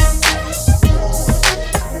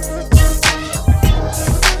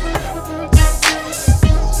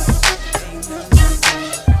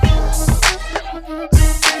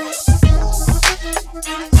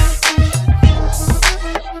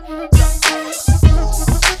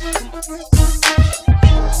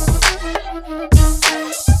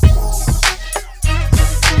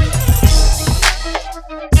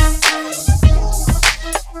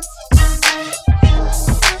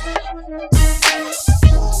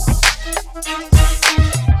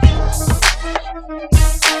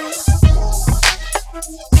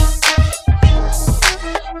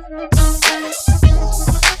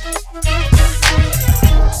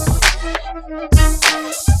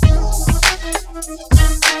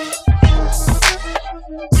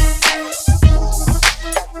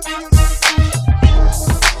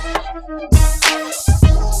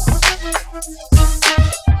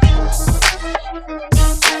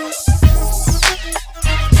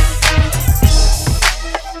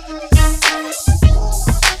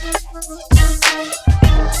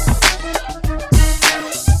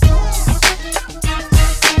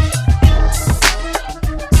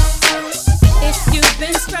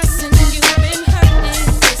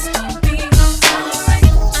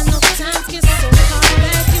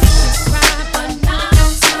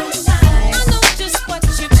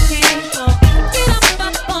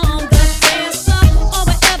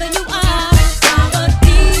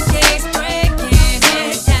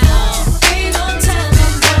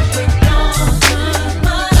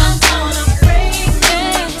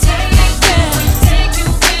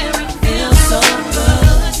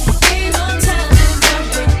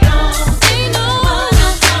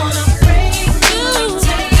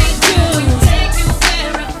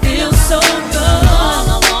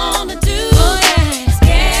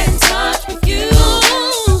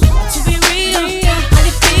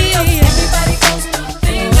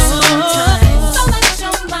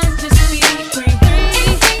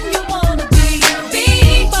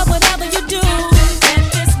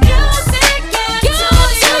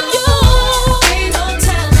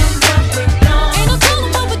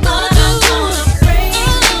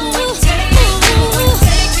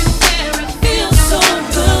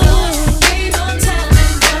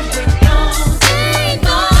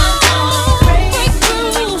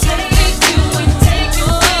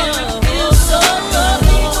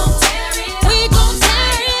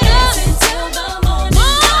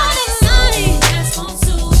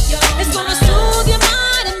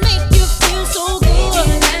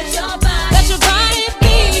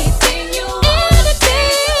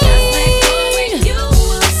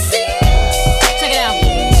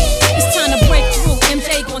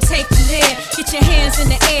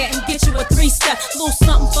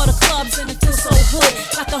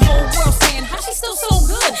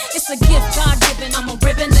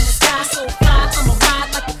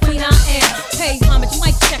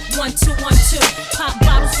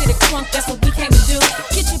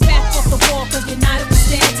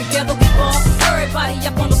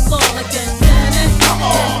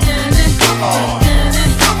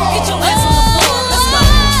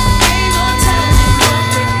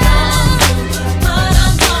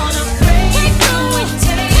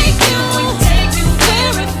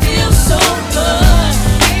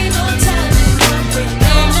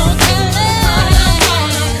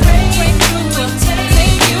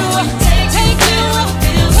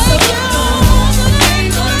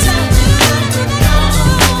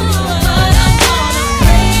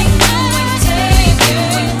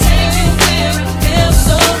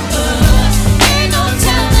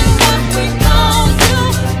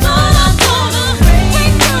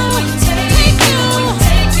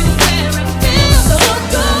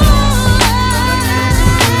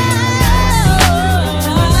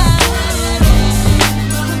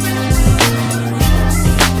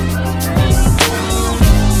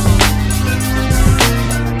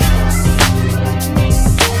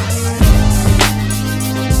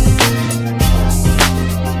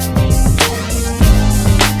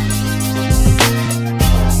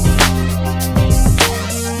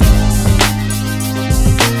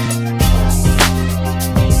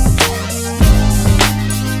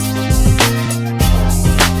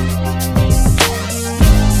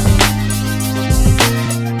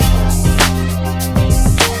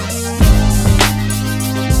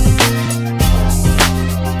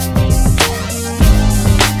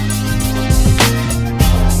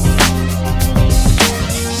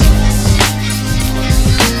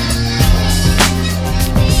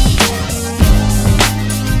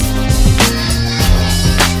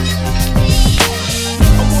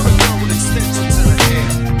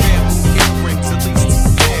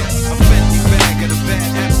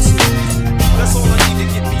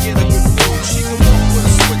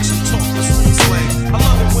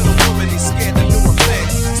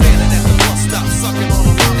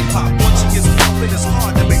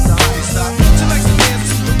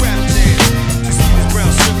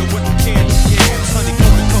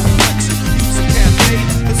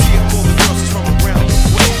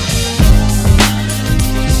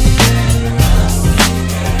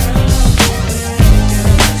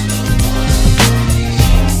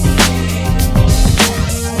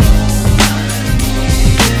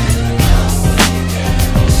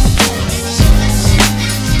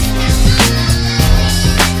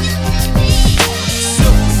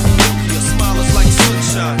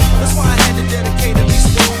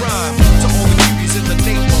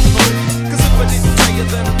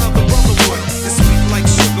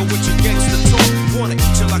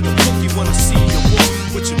 wanna see you walk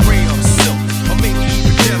with your brain on silk, or maybe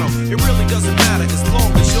even denim. It really doesn't matter as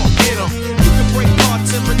long as you're in them. You can break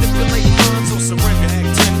hearts and manipulate minds, or surrender,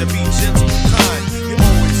 act tender, be gentle and kind. You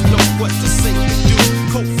always know what to say and do.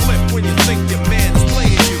 Cold flip when you think your man is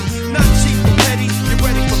playing you. Not cheap or petty, you're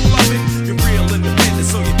ready for loving. You're real independent,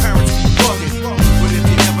 so your parents be bugging. But if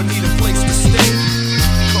you ever need a place to stay,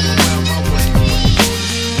 come around my way.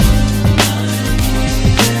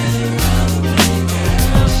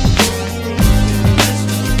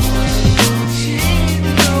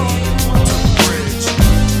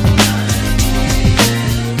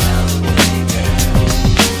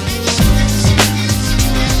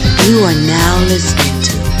 You are now listening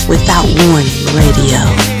to Without Warning Radio.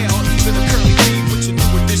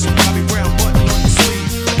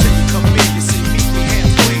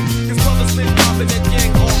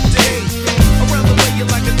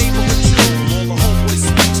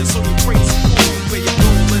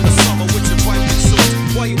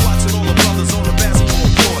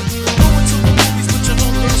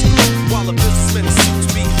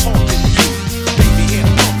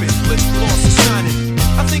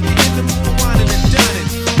 I think you're in the mood for whining and dining,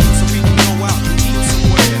 so we can go out and eat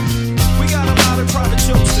somewhere.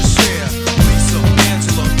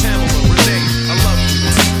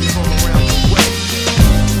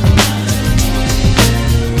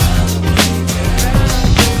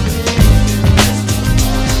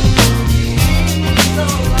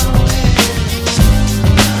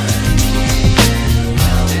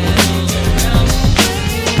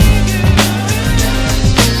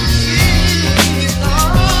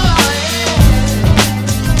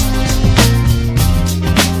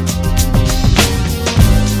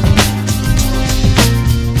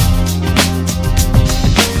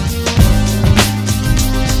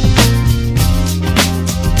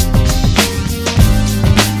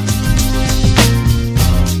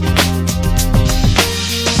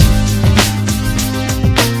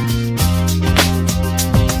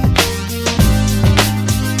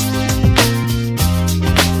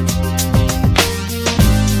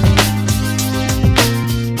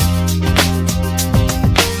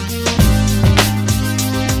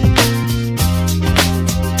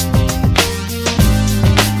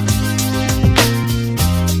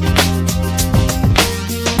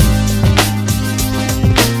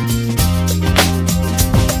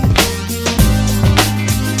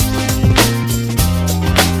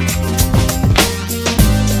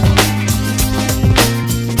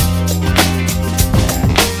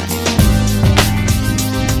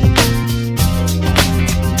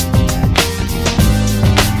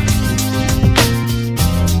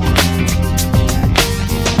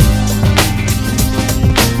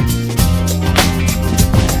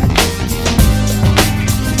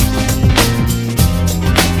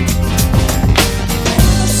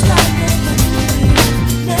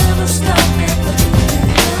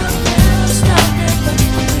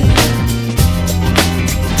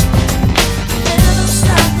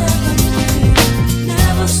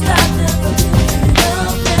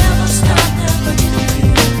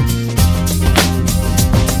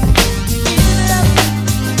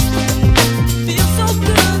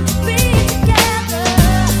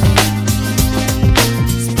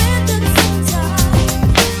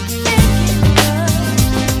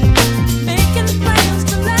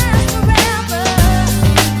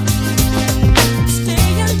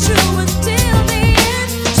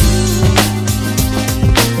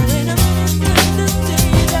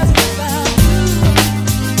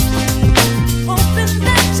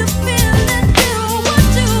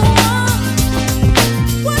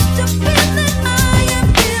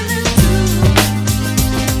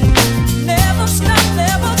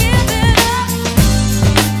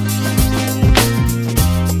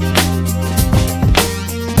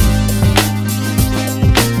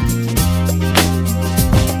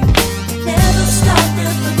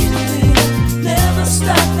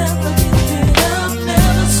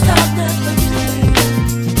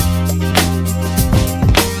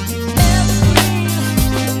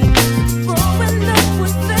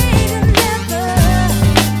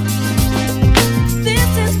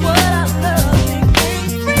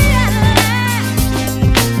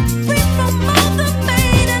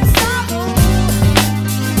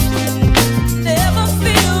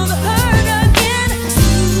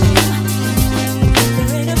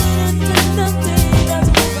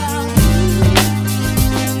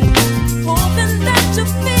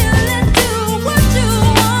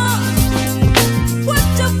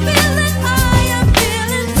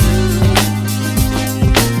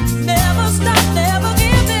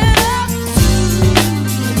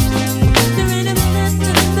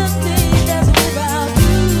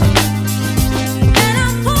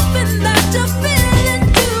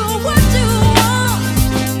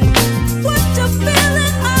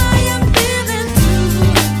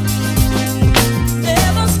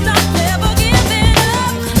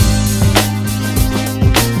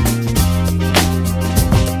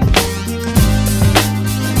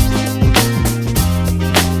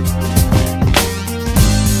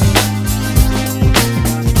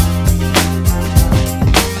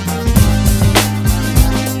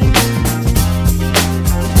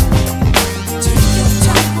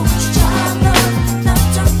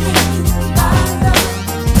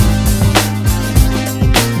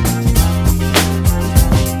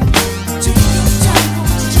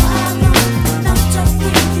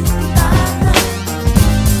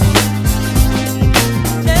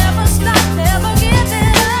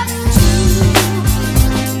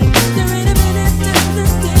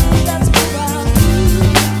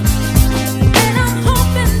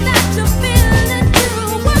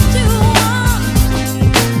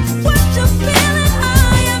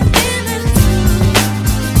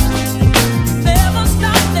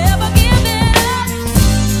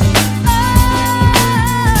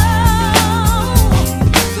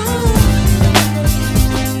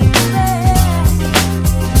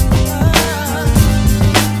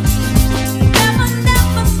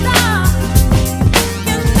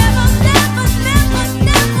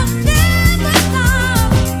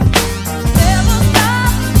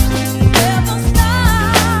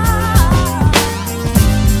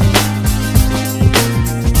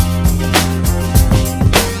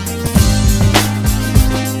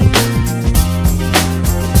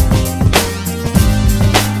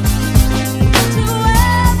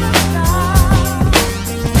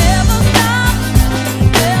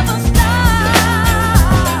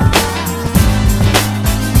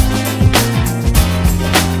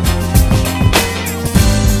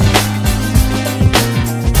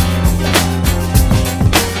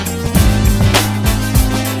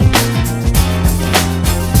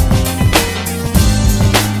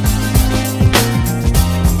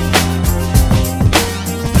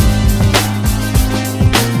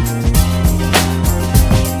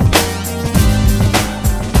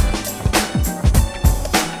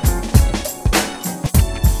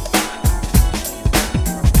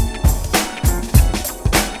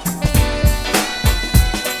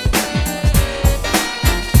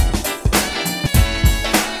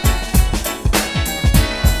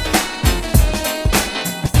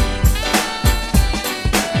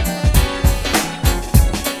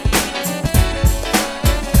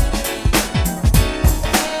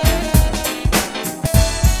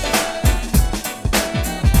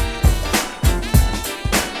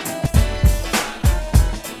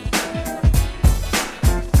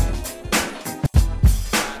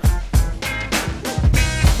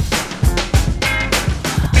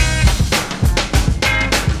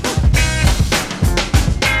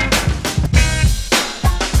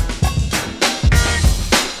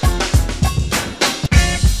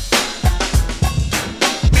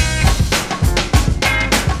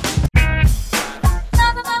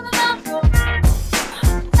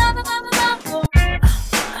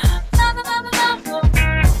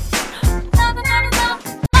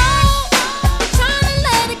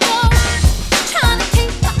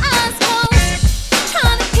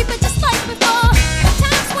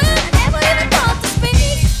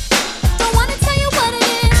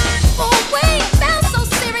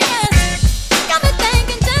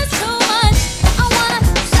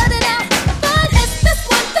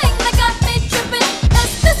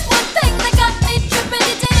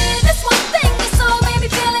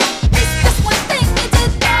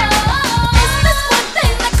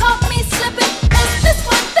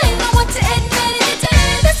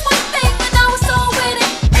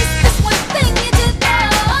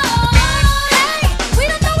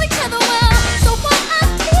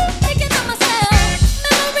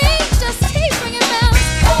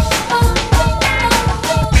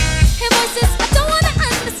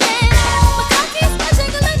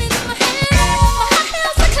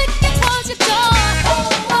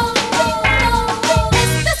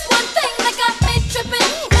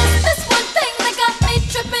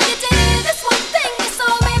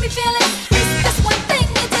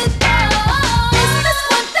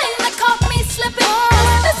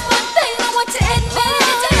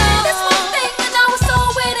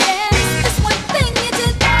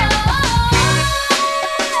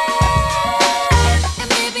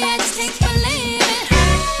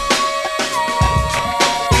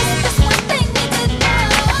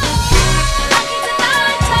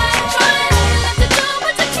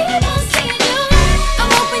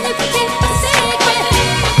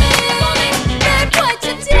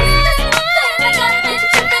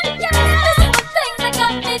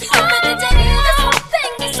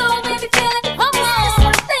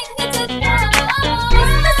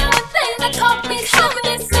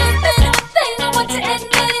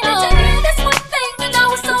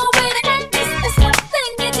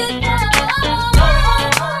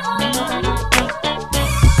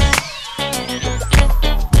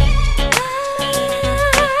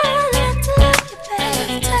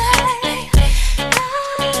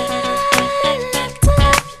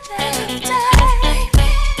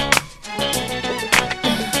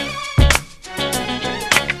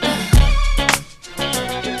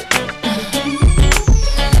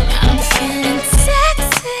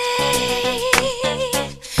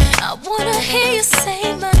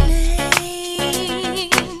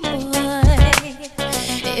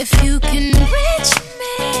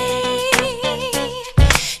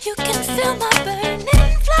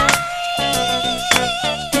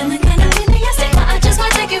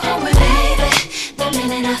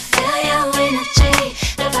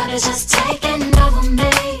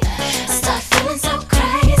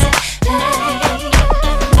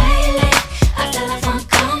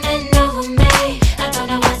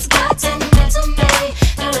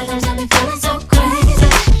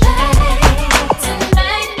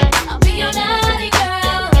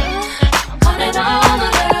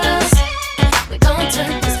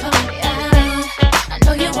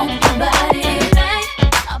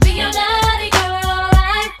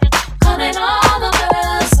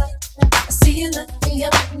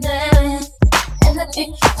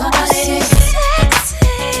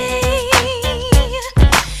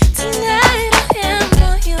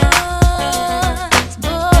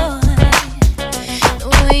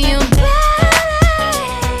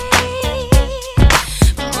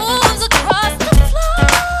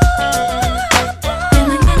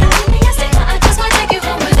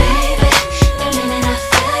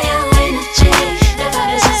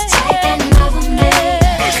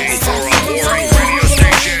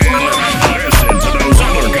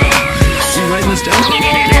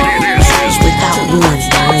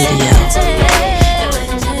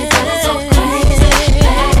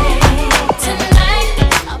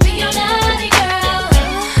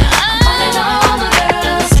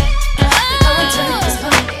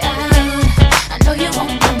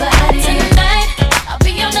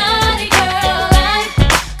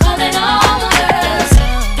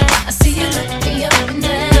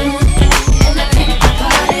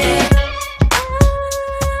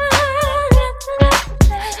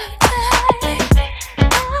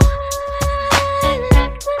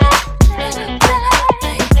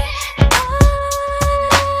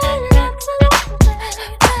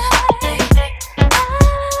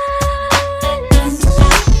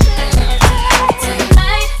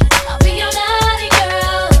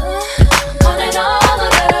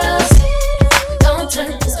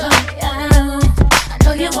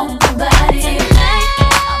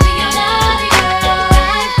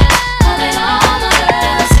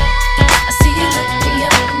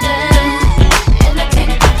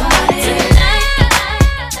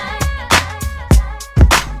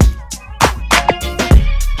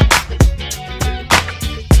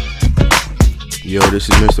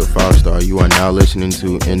 now listening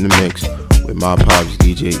to In the Mix with my pops,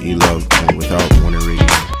 DJ E-Love, on Without Warning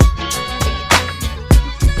Radio.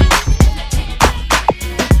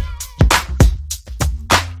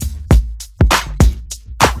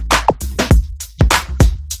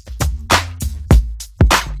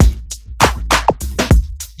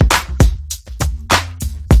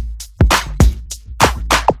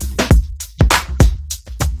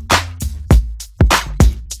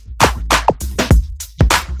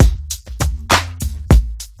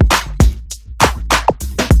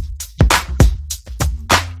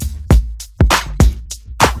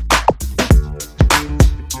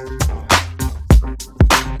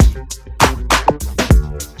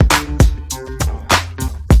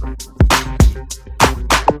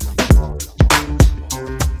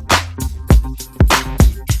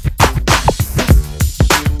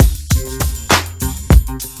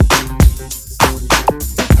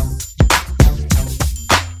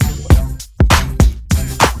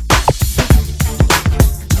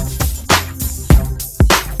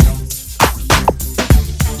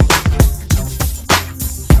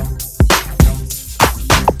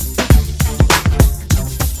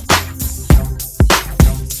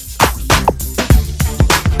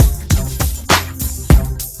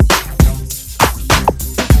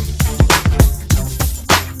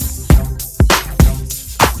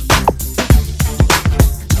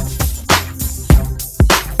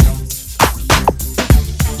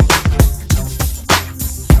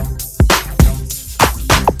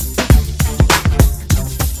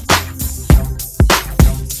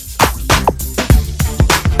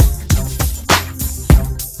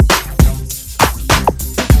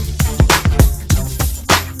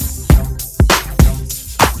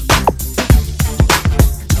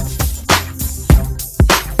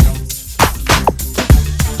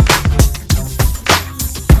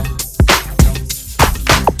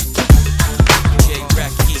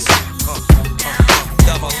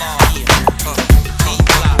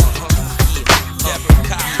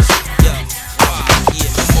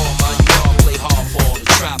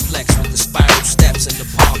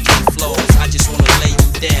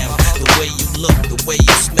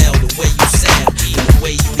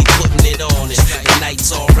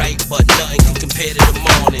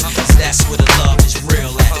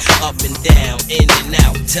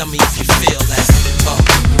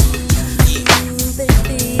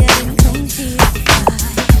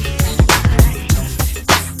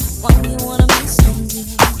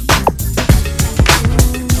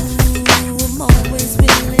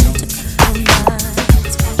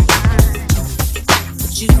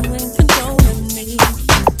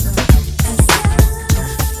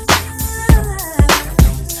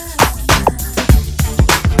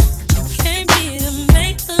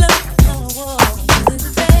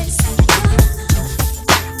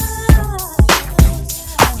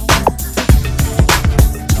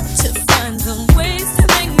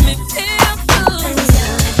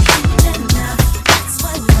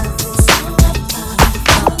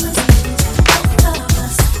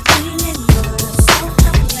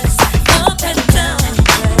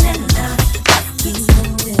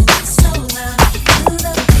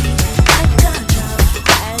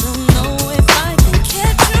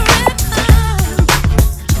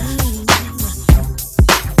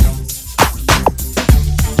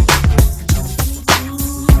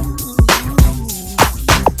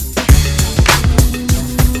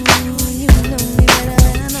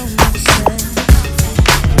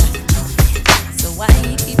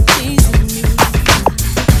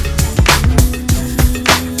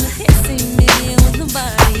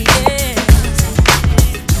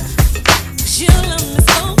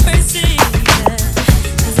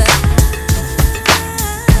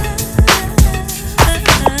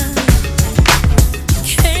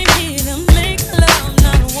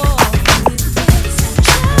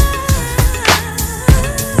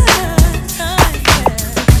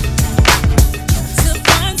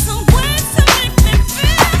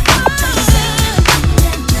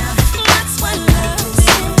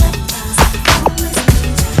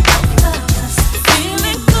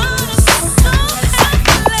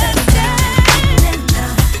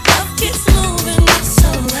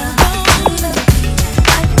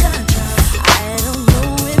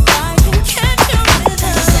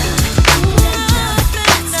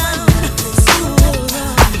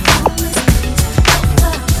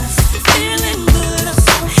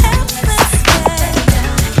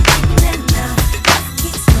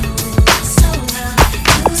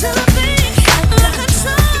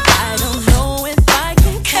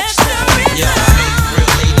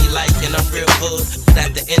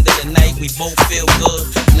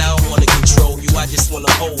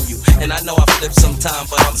 slip sometime,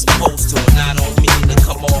 but I'm supposed to. And I don't mean to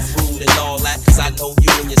come off rude and all that, cause I know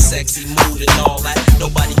you and your sexy mood and all that.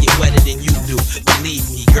 Nobody get wetter than you do. Believe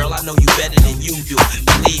me, girl, I know you better than you do.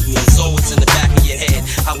 Believe me, it's always in the back of your head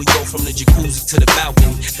how we go from the jacuzzi to the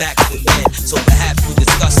balcony, back to the bed. So perhaps we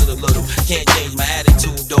discuss it a little. Can't change my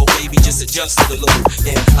attitude though, baby, just adjust it a little.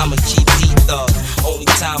 And I'ma keep deep thug. Only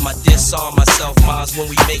time I disarm myself, mine's when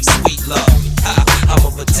we make sweet love.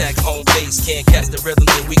 I'ma protect home base, can't catch the rhythm,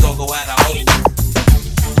 then we gon' go at our own.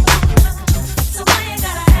 So why you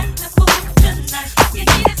gotta act the fool tonight? You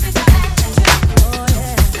need to figure out attitude. Oh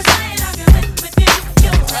yeah. Cause I ain't arguing with you.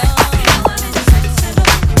 You're right. You know I'm in the sensitive.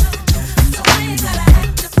 So why you gotta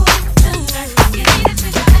act the fool tonight? You need to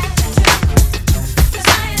figure out attitude. Cause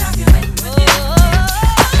I ain't arguing with you.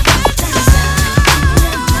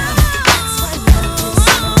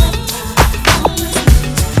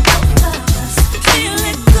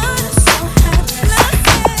 Feeling good, so happy.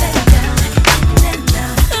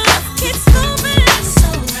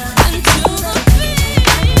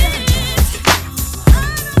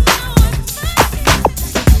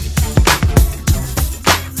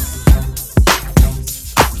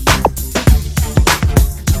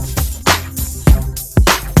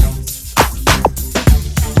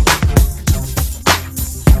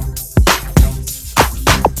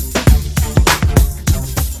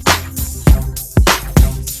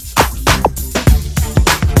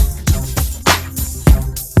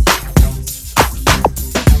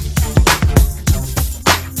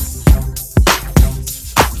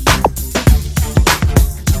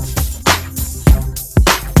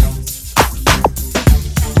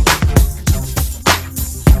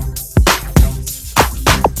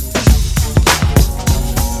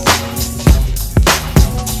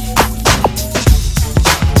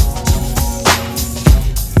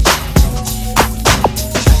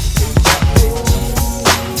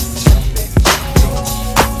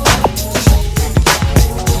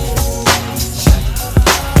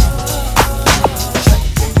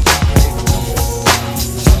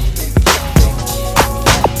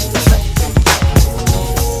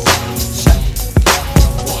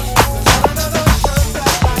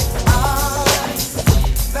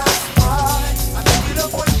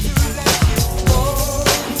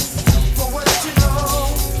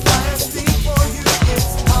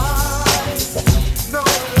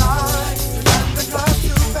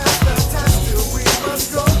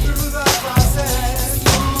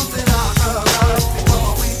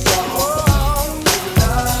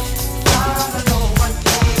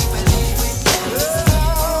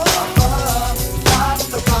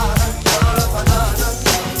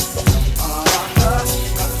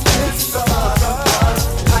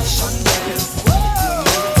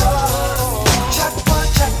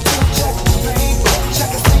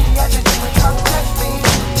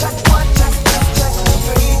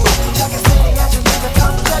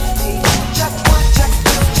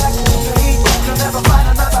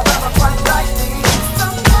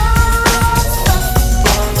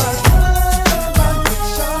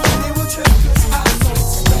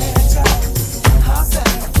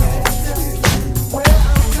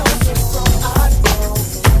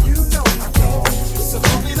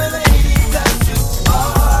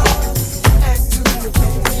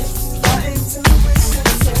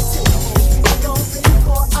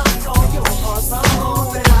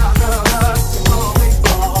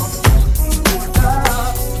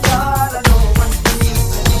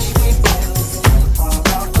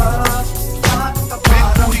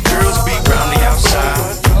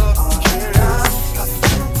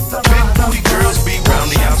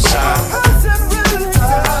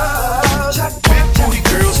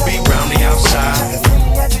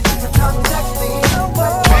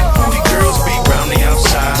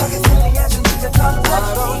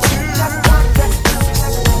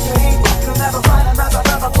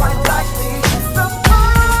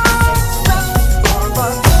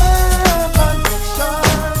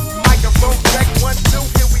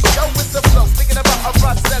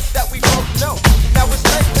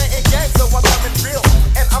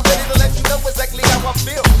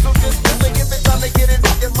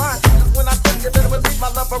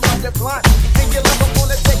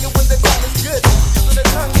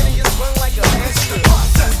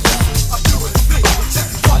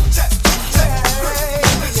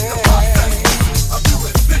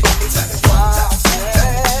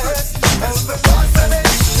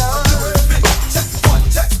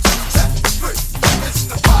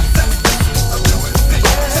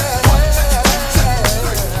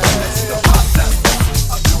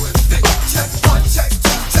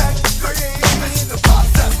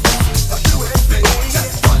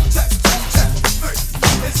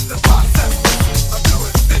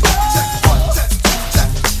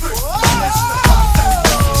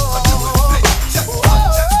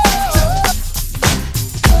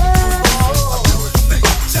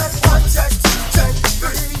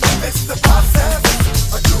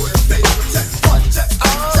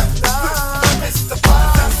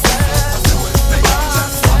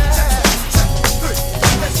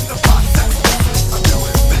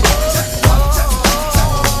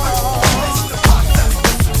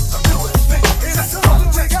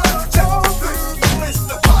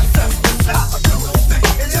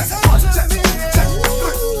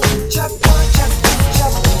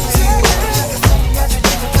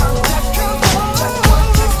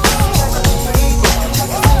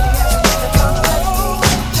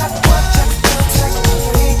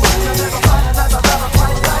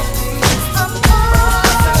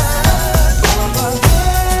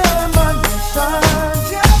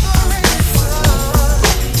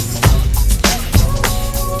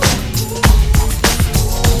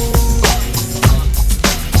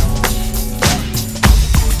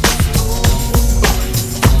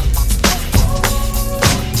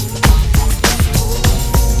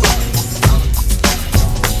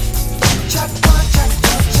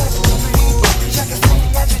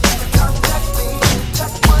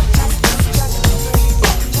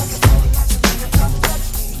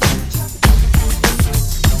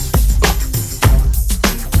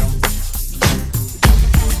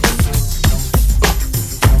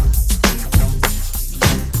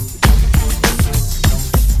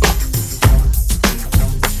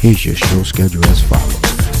 Here's your show schedule as follows.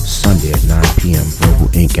 Sunday at 9 p.m. Verbal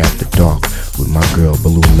Ink After Dark with my girl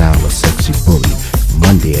Balloon NILE, Sexy Bully.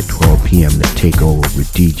 Monday at 12 p.m. The Takeover with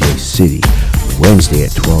DJ City. Wednesday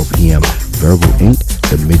at 12 p.m. Verbal Ink,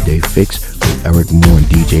 the Midday FIXX with ERYK Moore and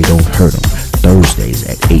DJ Don't Hurt 'Em. Thursdays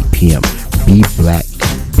at 8 p.m. Be Black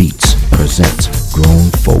Beats presents Grown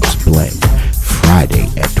Folks Blend. Friday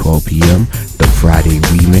at 12 p.m. The Friday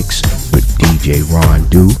Remix with DJ Ron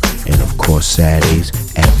Do. And of course Saturdays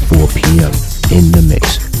at 4 p.m. In the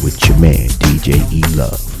Mix with your man DJ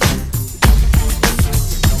E-Love.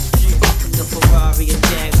 The Ferrari and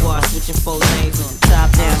Jaguar switching 4 lanes on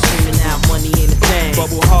top down, screaming out money ain't a thing.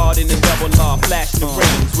 Bubble hard in the double law, flashing the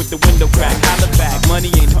rings with the window crack, holla back, money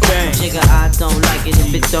ain't a thing. Jigga, I don't like it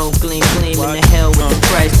if it don't gleam in the hell with the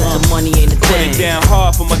price, cause the money ain't a thing. Put it down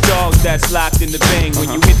hard for my dogs that's locked in the bang. When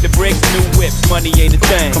you hit the bricks, new whips, money ain't a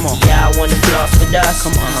thing. Come on. Yeah, I wanna floss with us.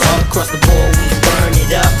 Come on. All across the board, we burn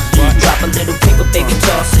it up. Drop a little paper, baby,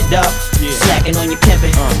 toss it up. Slacking on your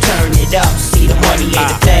pimpin', turn it up. See the money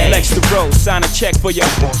ain't a thing. Flex the road, sign a check for your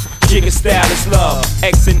Jigga style is love,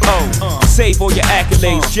 X and O. Save all your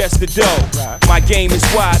accolades, just the dough. My game is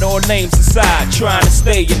wide, all names aside. Trying to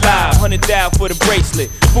stay alive, 100 down for the bracelet.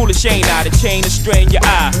 Foolish ain't I, the chain to strain your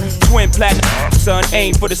eye. Twin platinum, son,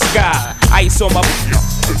 aim for the sky. Ice on my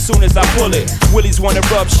as soon as I pull it. Willies wanna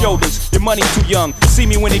rub shoulders, your money too young. See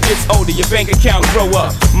me when it gets older, your bank account grow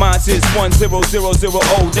up. Mine's is 1000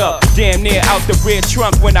 old up. Damn near out the rear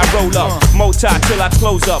trunk when I roll up. Mota till I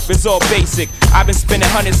close up, it's all basic. I've been spending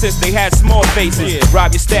hundreds since they had small faces.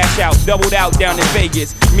 Rob your stash out, doubled out down in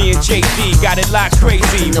Vegas. Me and JD got it locked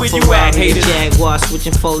crazy. Where you at, haters? Jaguar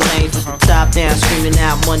switching 4 lanes with the top down, screaming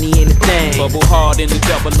out money ain't a thing. Bubble hard in the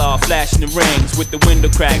double law, flashing the rings with the window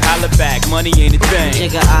crack, holla back, money ain't a thing.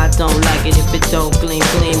 Jigga, I don't like it if it don't gleam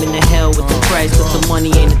in the hell with the price, cause the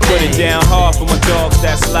money ain't a thing. Put it down hard for my dogs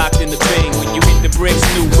that's locked in the thing. When you hit the bricks,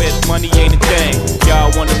 new whip, money ain't a thing.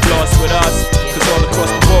 Y'all wanna floss with us? Cause all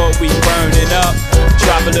across the board we burn it up.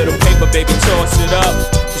 Drop a little paper, baby, toss it up.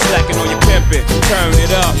 You slacking on your pimpin', turn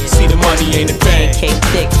it up. See the money ain't a thing. Cake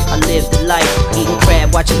thick, I live the life. Eating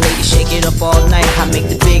crab, watching ladies shake it up all night. I make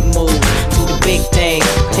the big move, do the big thing.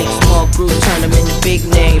 Take small groups, turn them into big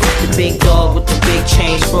names. The big dog with the big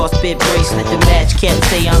change, frostbit bracelet, the match can't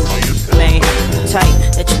say I'm lame. The type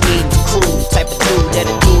that you need the crew, the type of dude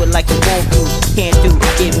that'll do it like you won't do. Can't do,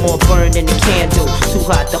 get more burned than the candle. Too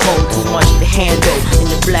hot to hold, too much to handle. In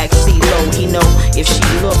the black sea low, he know if she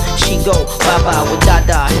look, she go bye-bye with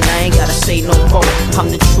Dada. And I ain't gotta say no more. I'm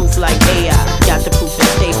the truth like AI. Got the proof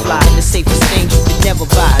and stay fly. The safest things you could never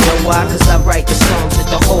buy. Know why? Cause I write the songs that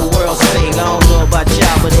the whole world sing. I don't know about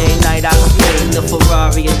y'all, but every night I swing the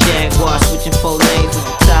Ferrari and Jaguar, switching 4 lanes with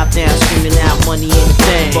the top down, screaming out money ain't a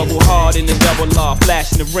thing. Bubble hard in the double law,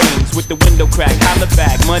 flashing the rings with the window crack, holla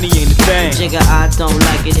back, money ain't a thing. Jigga, I don't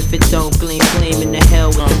like it if it don't gleam in the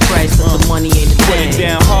hell with the price, cause the money ain't a thing. Put it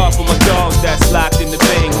down hard for my dogs that's locked in the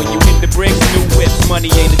thing. When you hit the bricks, new whips, money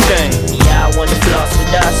ain't a thing. Yeah, I wanna floss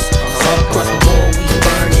with us. All across the board, we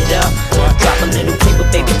burn it up. Drop a little paper,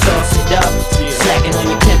 baby, toss it up. Slacking on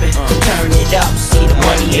your pimpin', turn it up. See the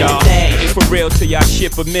money ain't a thing. Ain't for real till y'all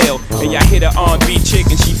ship a meal. And y'all hit her R&B chick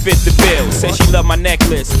and she fit the bill. Said she loved my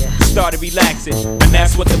necklace, started relaxing. And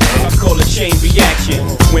that's what the fuck I call a chain reaction.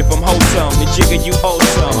 Went from wholesome to jigger you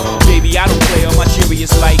wholesome. Baby, I don't play on my jewelry,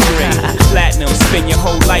 it's light gray. Platinum, spend your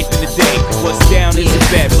whole life in the day. What's down is the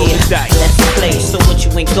bet, roll the dice. Let's play, so what you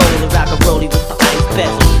ain't gold, rock a rollie with the ice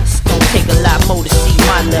bezel. It's gonna take a lot more to see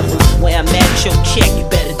my level. Where I'm at, your check, you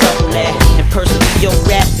better double that. And personally, your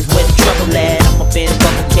rap is where the trouble at. I'm up in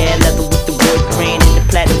bubble cat leather with the wood grain and the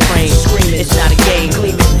platinum frame. Screaming, it's not a game.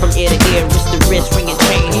 Gleaming from ear to ear, wrist to wrist, ringing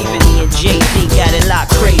chain. Even me and Jay-Z got it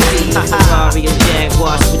locked crazy. Ferrari and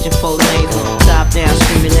Jaguar, switching 4 lanes with the top down,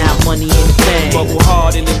 screaming out money ain't a thing. Bubble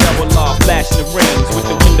hard in the double law, flashing the rings with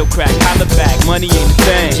the window crack, holla back, money ain't a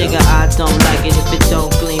thing. Jigga, I don't like it if it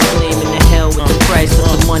don't gleam in the hell with the price,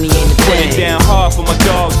 cause the money ain't a thing. Put it down hard for my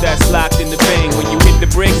dogs that's locked in the thing. When you hit the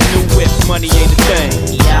bricks, new whips, money ain't a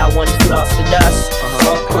thing. Yeah, I wanna floss with us.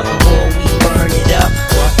 All across the board, we burn it up.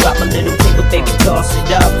 Drop a little paper, baby, toss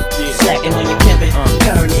it up. Slacking on your pimpin',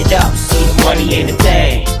 turn it up. See the money ain't a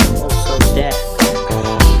thing. So that.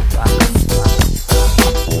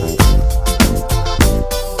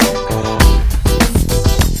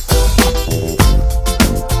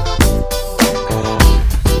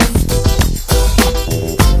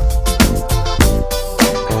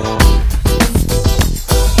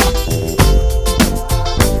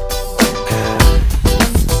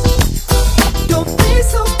 Don't be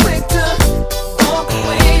so quick to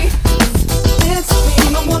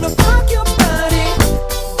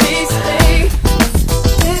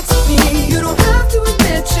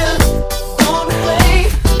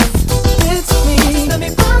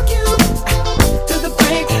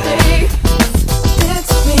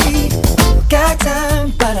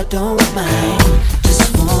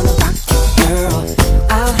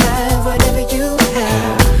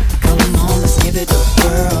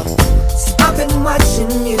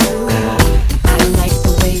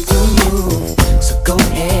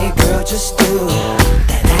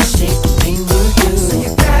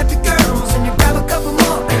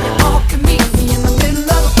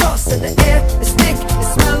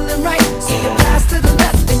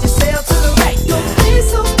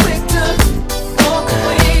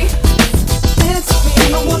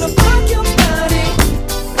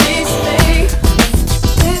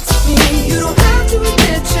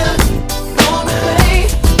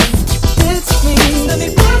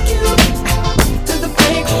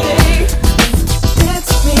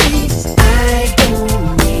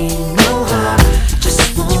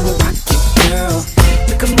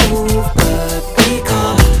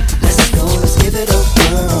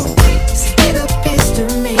girl. See, it appears to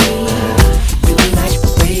me you like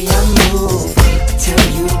the way I move. I tell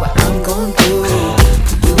you what I'm gon' do.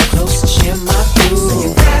 Pull you close and share my view. So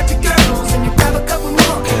you grab your girls and you grab a couple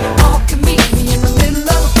more, and you all can meet me in the middle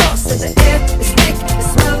of a floor. So the air is thick,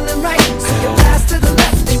 it's smelling right. So you pass to the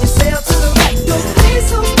left and you sail to the right. Don't be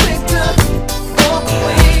so quick to walk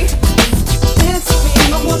away. Dance with me,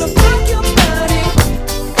 I wanna rock your body.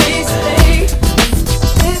 Please stay.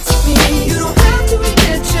 Dance with me, you don't have to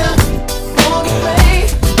admit you're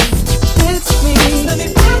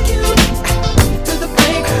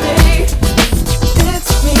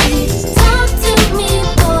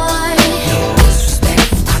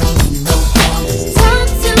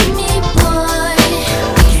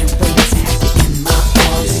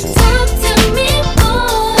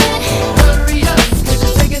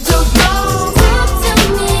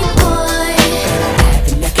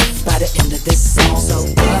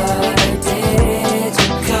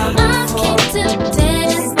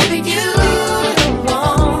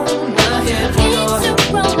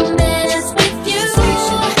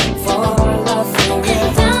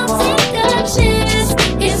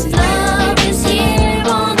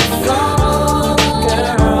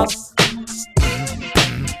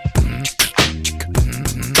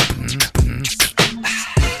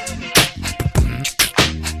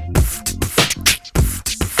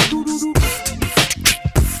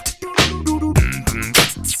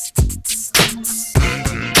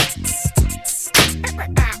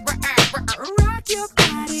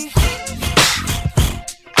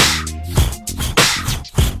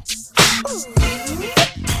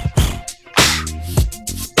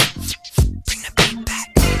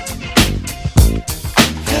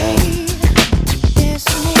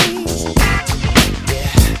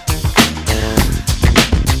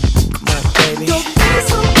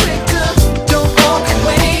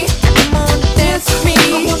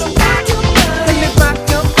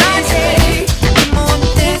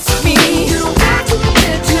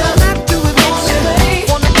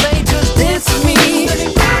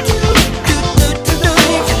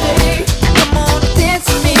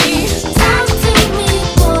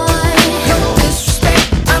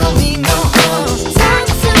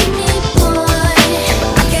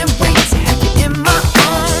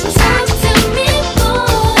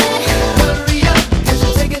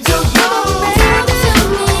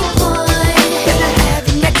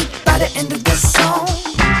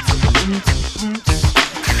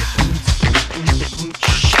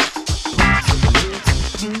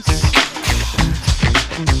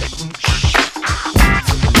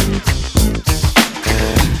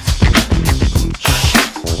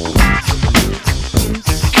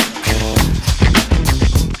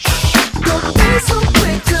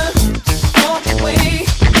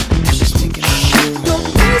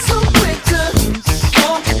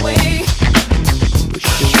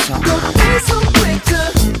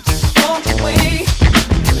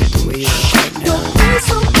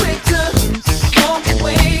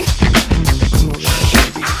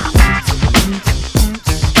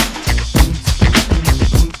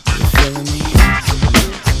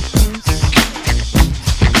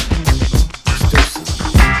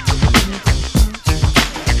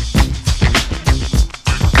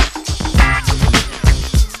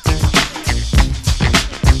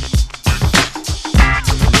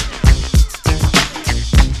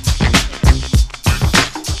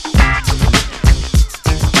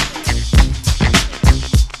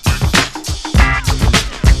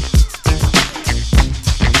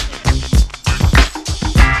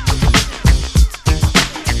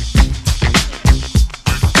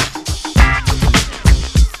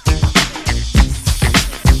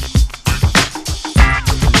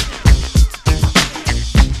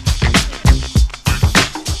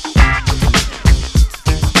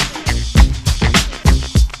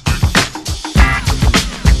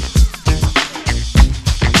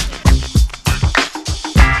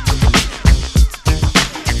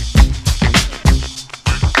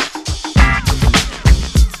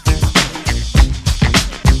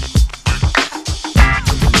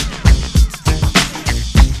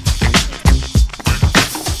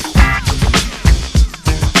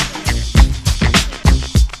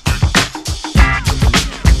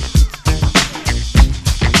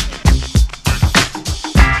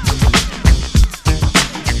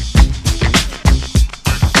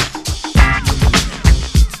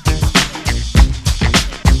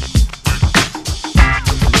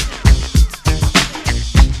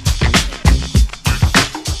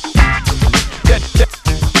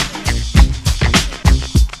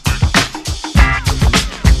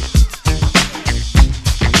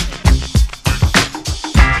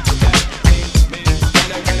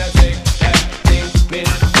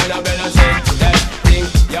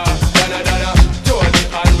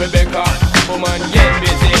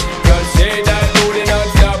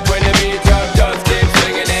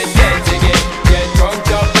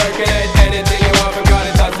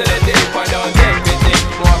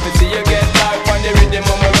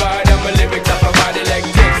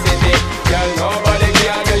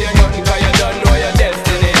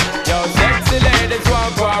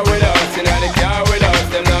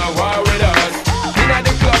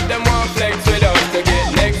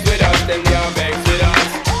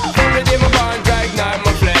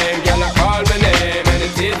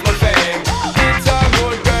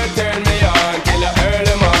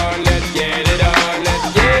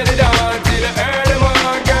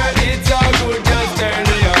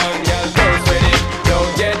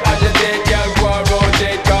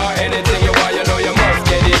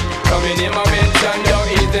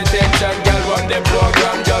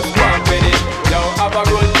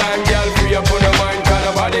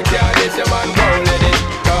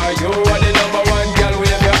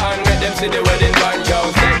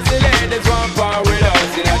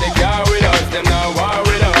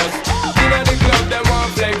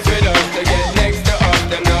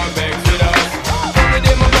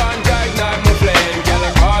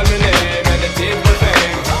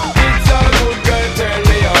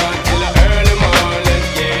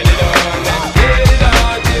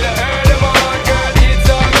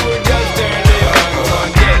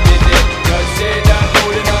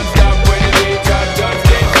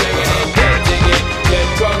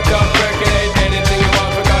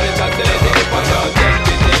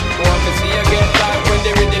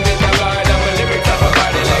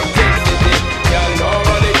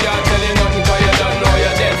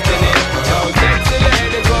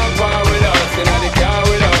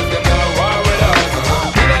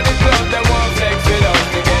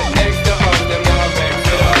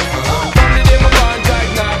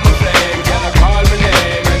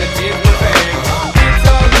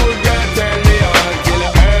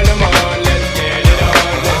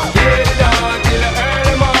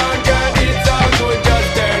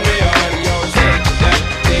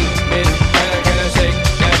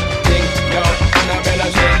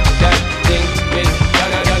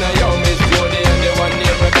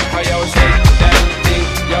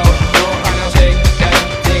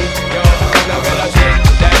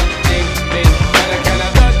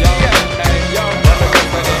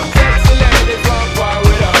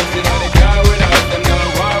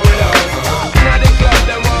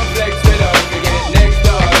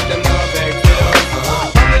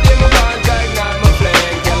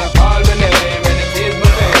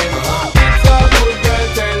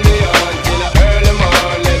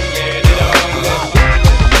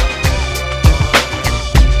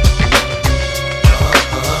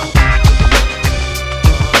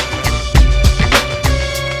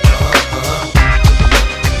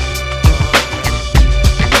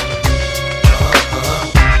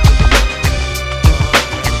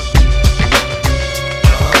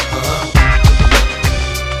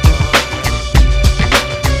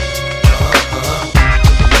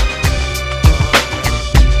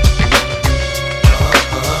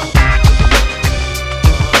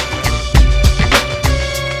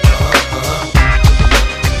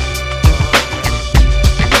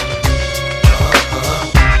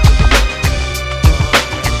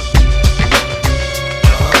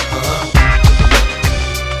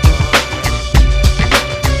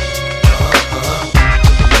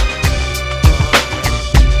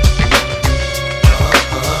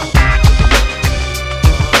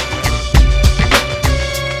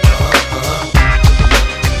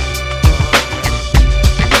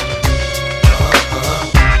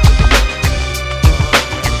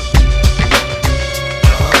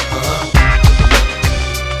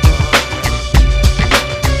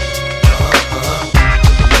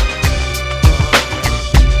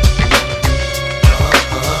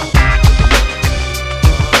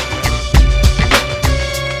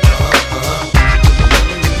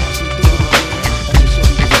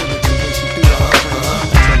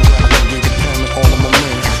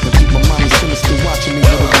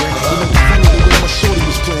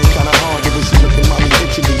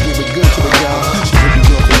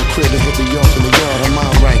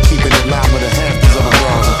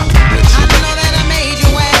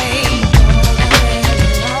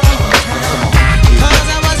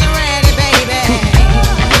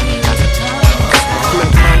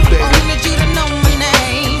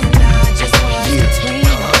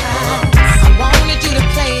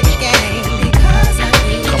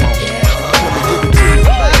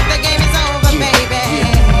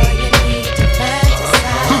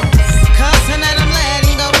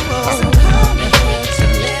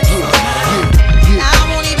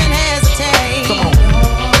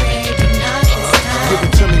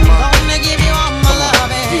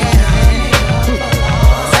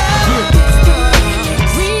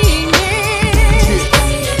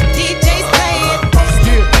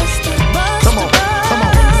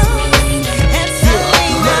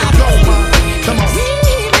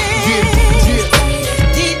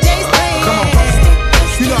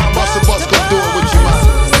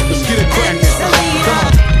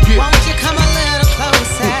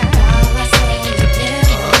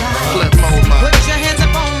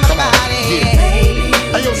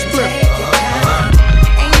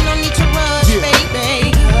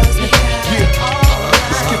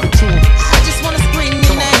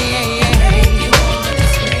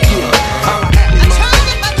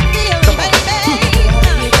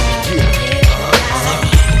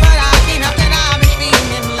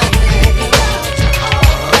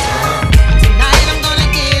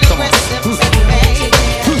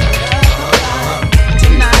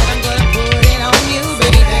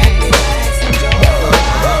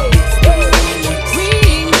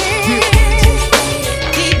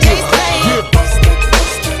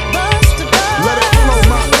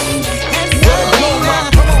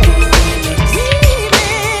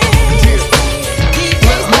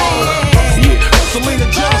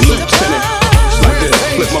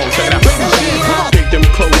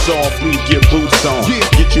off, we get boots on.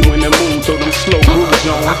 Get you in the mood, throw them slow grooves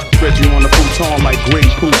on. Spread you on the futon like Grey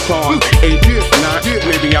Poupon. 8, 9,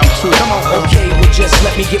 maybe I'm 2. Come on. Okay, well just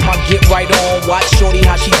let me get my get right on. Watch shorty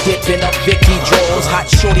how she dippin' her Vicky draws. Hot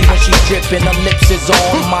shorty when she drippin', her lips is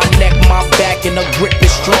on. My neck, my back, and her grip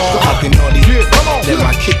is strong. Fucking naughty, then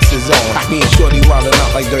my kicks is on. Me and shorty wildin'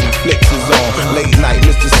 out like Dirty Flicks is on. Late night,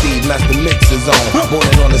 Mr. Steve, Master Mix is on.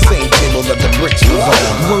 Morning on the same table that the bricks was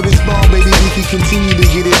on. Word is ball, baby, we can continue to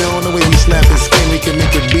get it on. The way we slap and skin, we can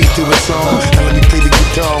make a beat to a song. Now let me play the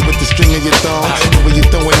guitar with the string of your thumb. The way you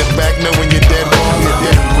throwin' it back, knowing you're dead wrong, you're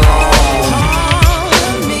dead wrong.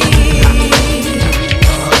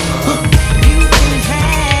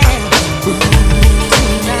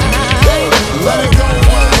 Let it go,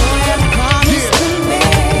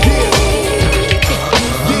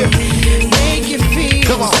 make you feel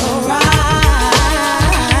come on. so right.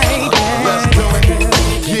 Let's do it.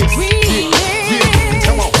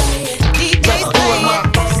 Come on. Let's do it, ma.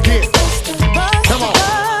 Come on.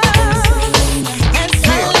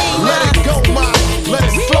 Let it go, ma. Let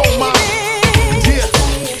it flow, ma.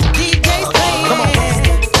 Come on.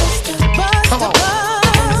 Come on.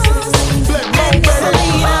 Flip mode, baby.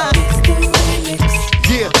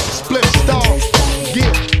 Split star.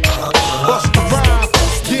 Bust the rhyme.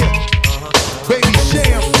 Baby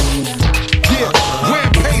Sham.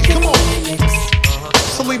 Rampage. Come on.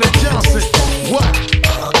 Selena Johnson. What?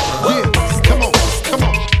 Come on. Come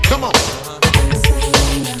on. Come on.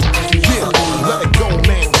 Let it go,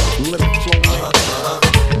 man. Let it flow, man.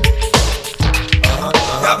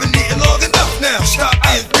 I've been eating long enough now. Stop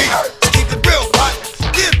being greedy. Keep it real hot.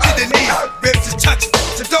 Give to the knee. Ribs is touching,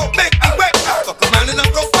 so don't make me wait. Fuck around and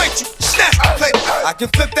I'm gon' fight you. Snatch the plate. I can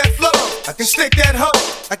flip that flow. I can stick that hoe.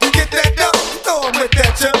 I can get that dough. You know I'm with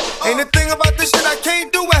that jump. Ain't a thing about this shit I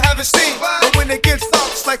can't do. I haven't seen. But when it gets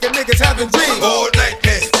fucked, it's like a nigga's having dreams. All night,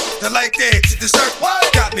 man. The light there to dessert.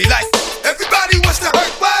 Got me like everybody wants to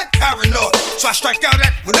hurt. What? Paranoid. So I strike out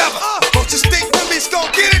at whatever. Most distinct homies gon'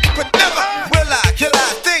 get it, but never will I. Kill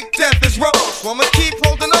I think death is wrong. So I'ma keep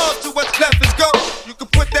holding on to what's left is gone. You can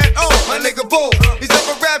put that on, my nigga bull. These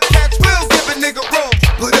other rap cats will give a nigga roll.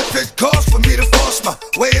 But if it costs for me to force my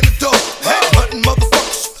way in the door, hunting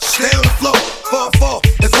motherfuckers, stay on the floor. Fall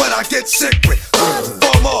is what I get sick with.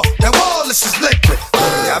 4 more, now all this is liquid.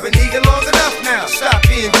 I've been eating long enough now. Stop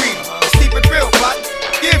being greedy. Let's keep it real, pot.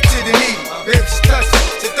 Give to the needy. Ribs touch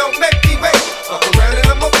it, so don't make me wait. Fuck around and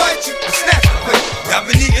I'ma bite you and snatch the plate. I've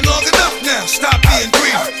been eating long enough now. Stop being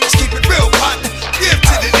greedy. Let's keep it real, pot. Give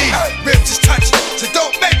to the needy. Ribs is touching, so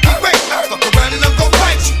don't make me wait. Fuck around and I'm gon'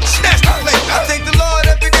 bite you, snatch the plate. I thank the Lord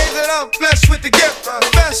every day that I'm blessed with the gift.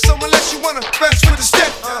 Best, so unless you wanna rest with the stick,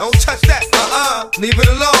 don't touch that. Leave it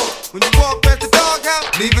alone. When you walk past the doghouse,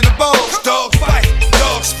 leave it alone. Dogs fight,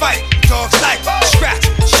 dogs like scratch,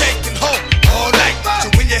 shake and hold all night. So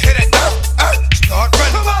when you hit it, start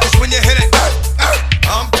running. 'Cause when you hit it,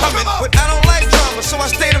 I'm coming. But I don't like drama, so I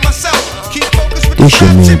stay to myself. Keep focused with It's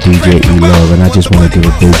your man DJ E-Love, and I just want to give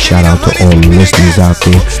a big shout out to all the listeners out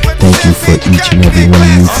there. Thank you for each and every one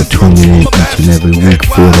of you for tuning in each and every week,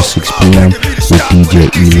 4 to 6 p.m. with DJ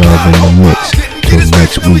E-Love in the mix. Till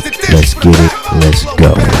next week, let's get it, let's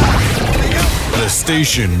go. The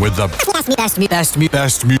station with the best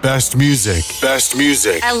music. Best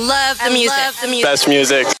music. I love the music. Best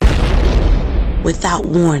music. Without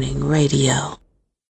Warning Radio.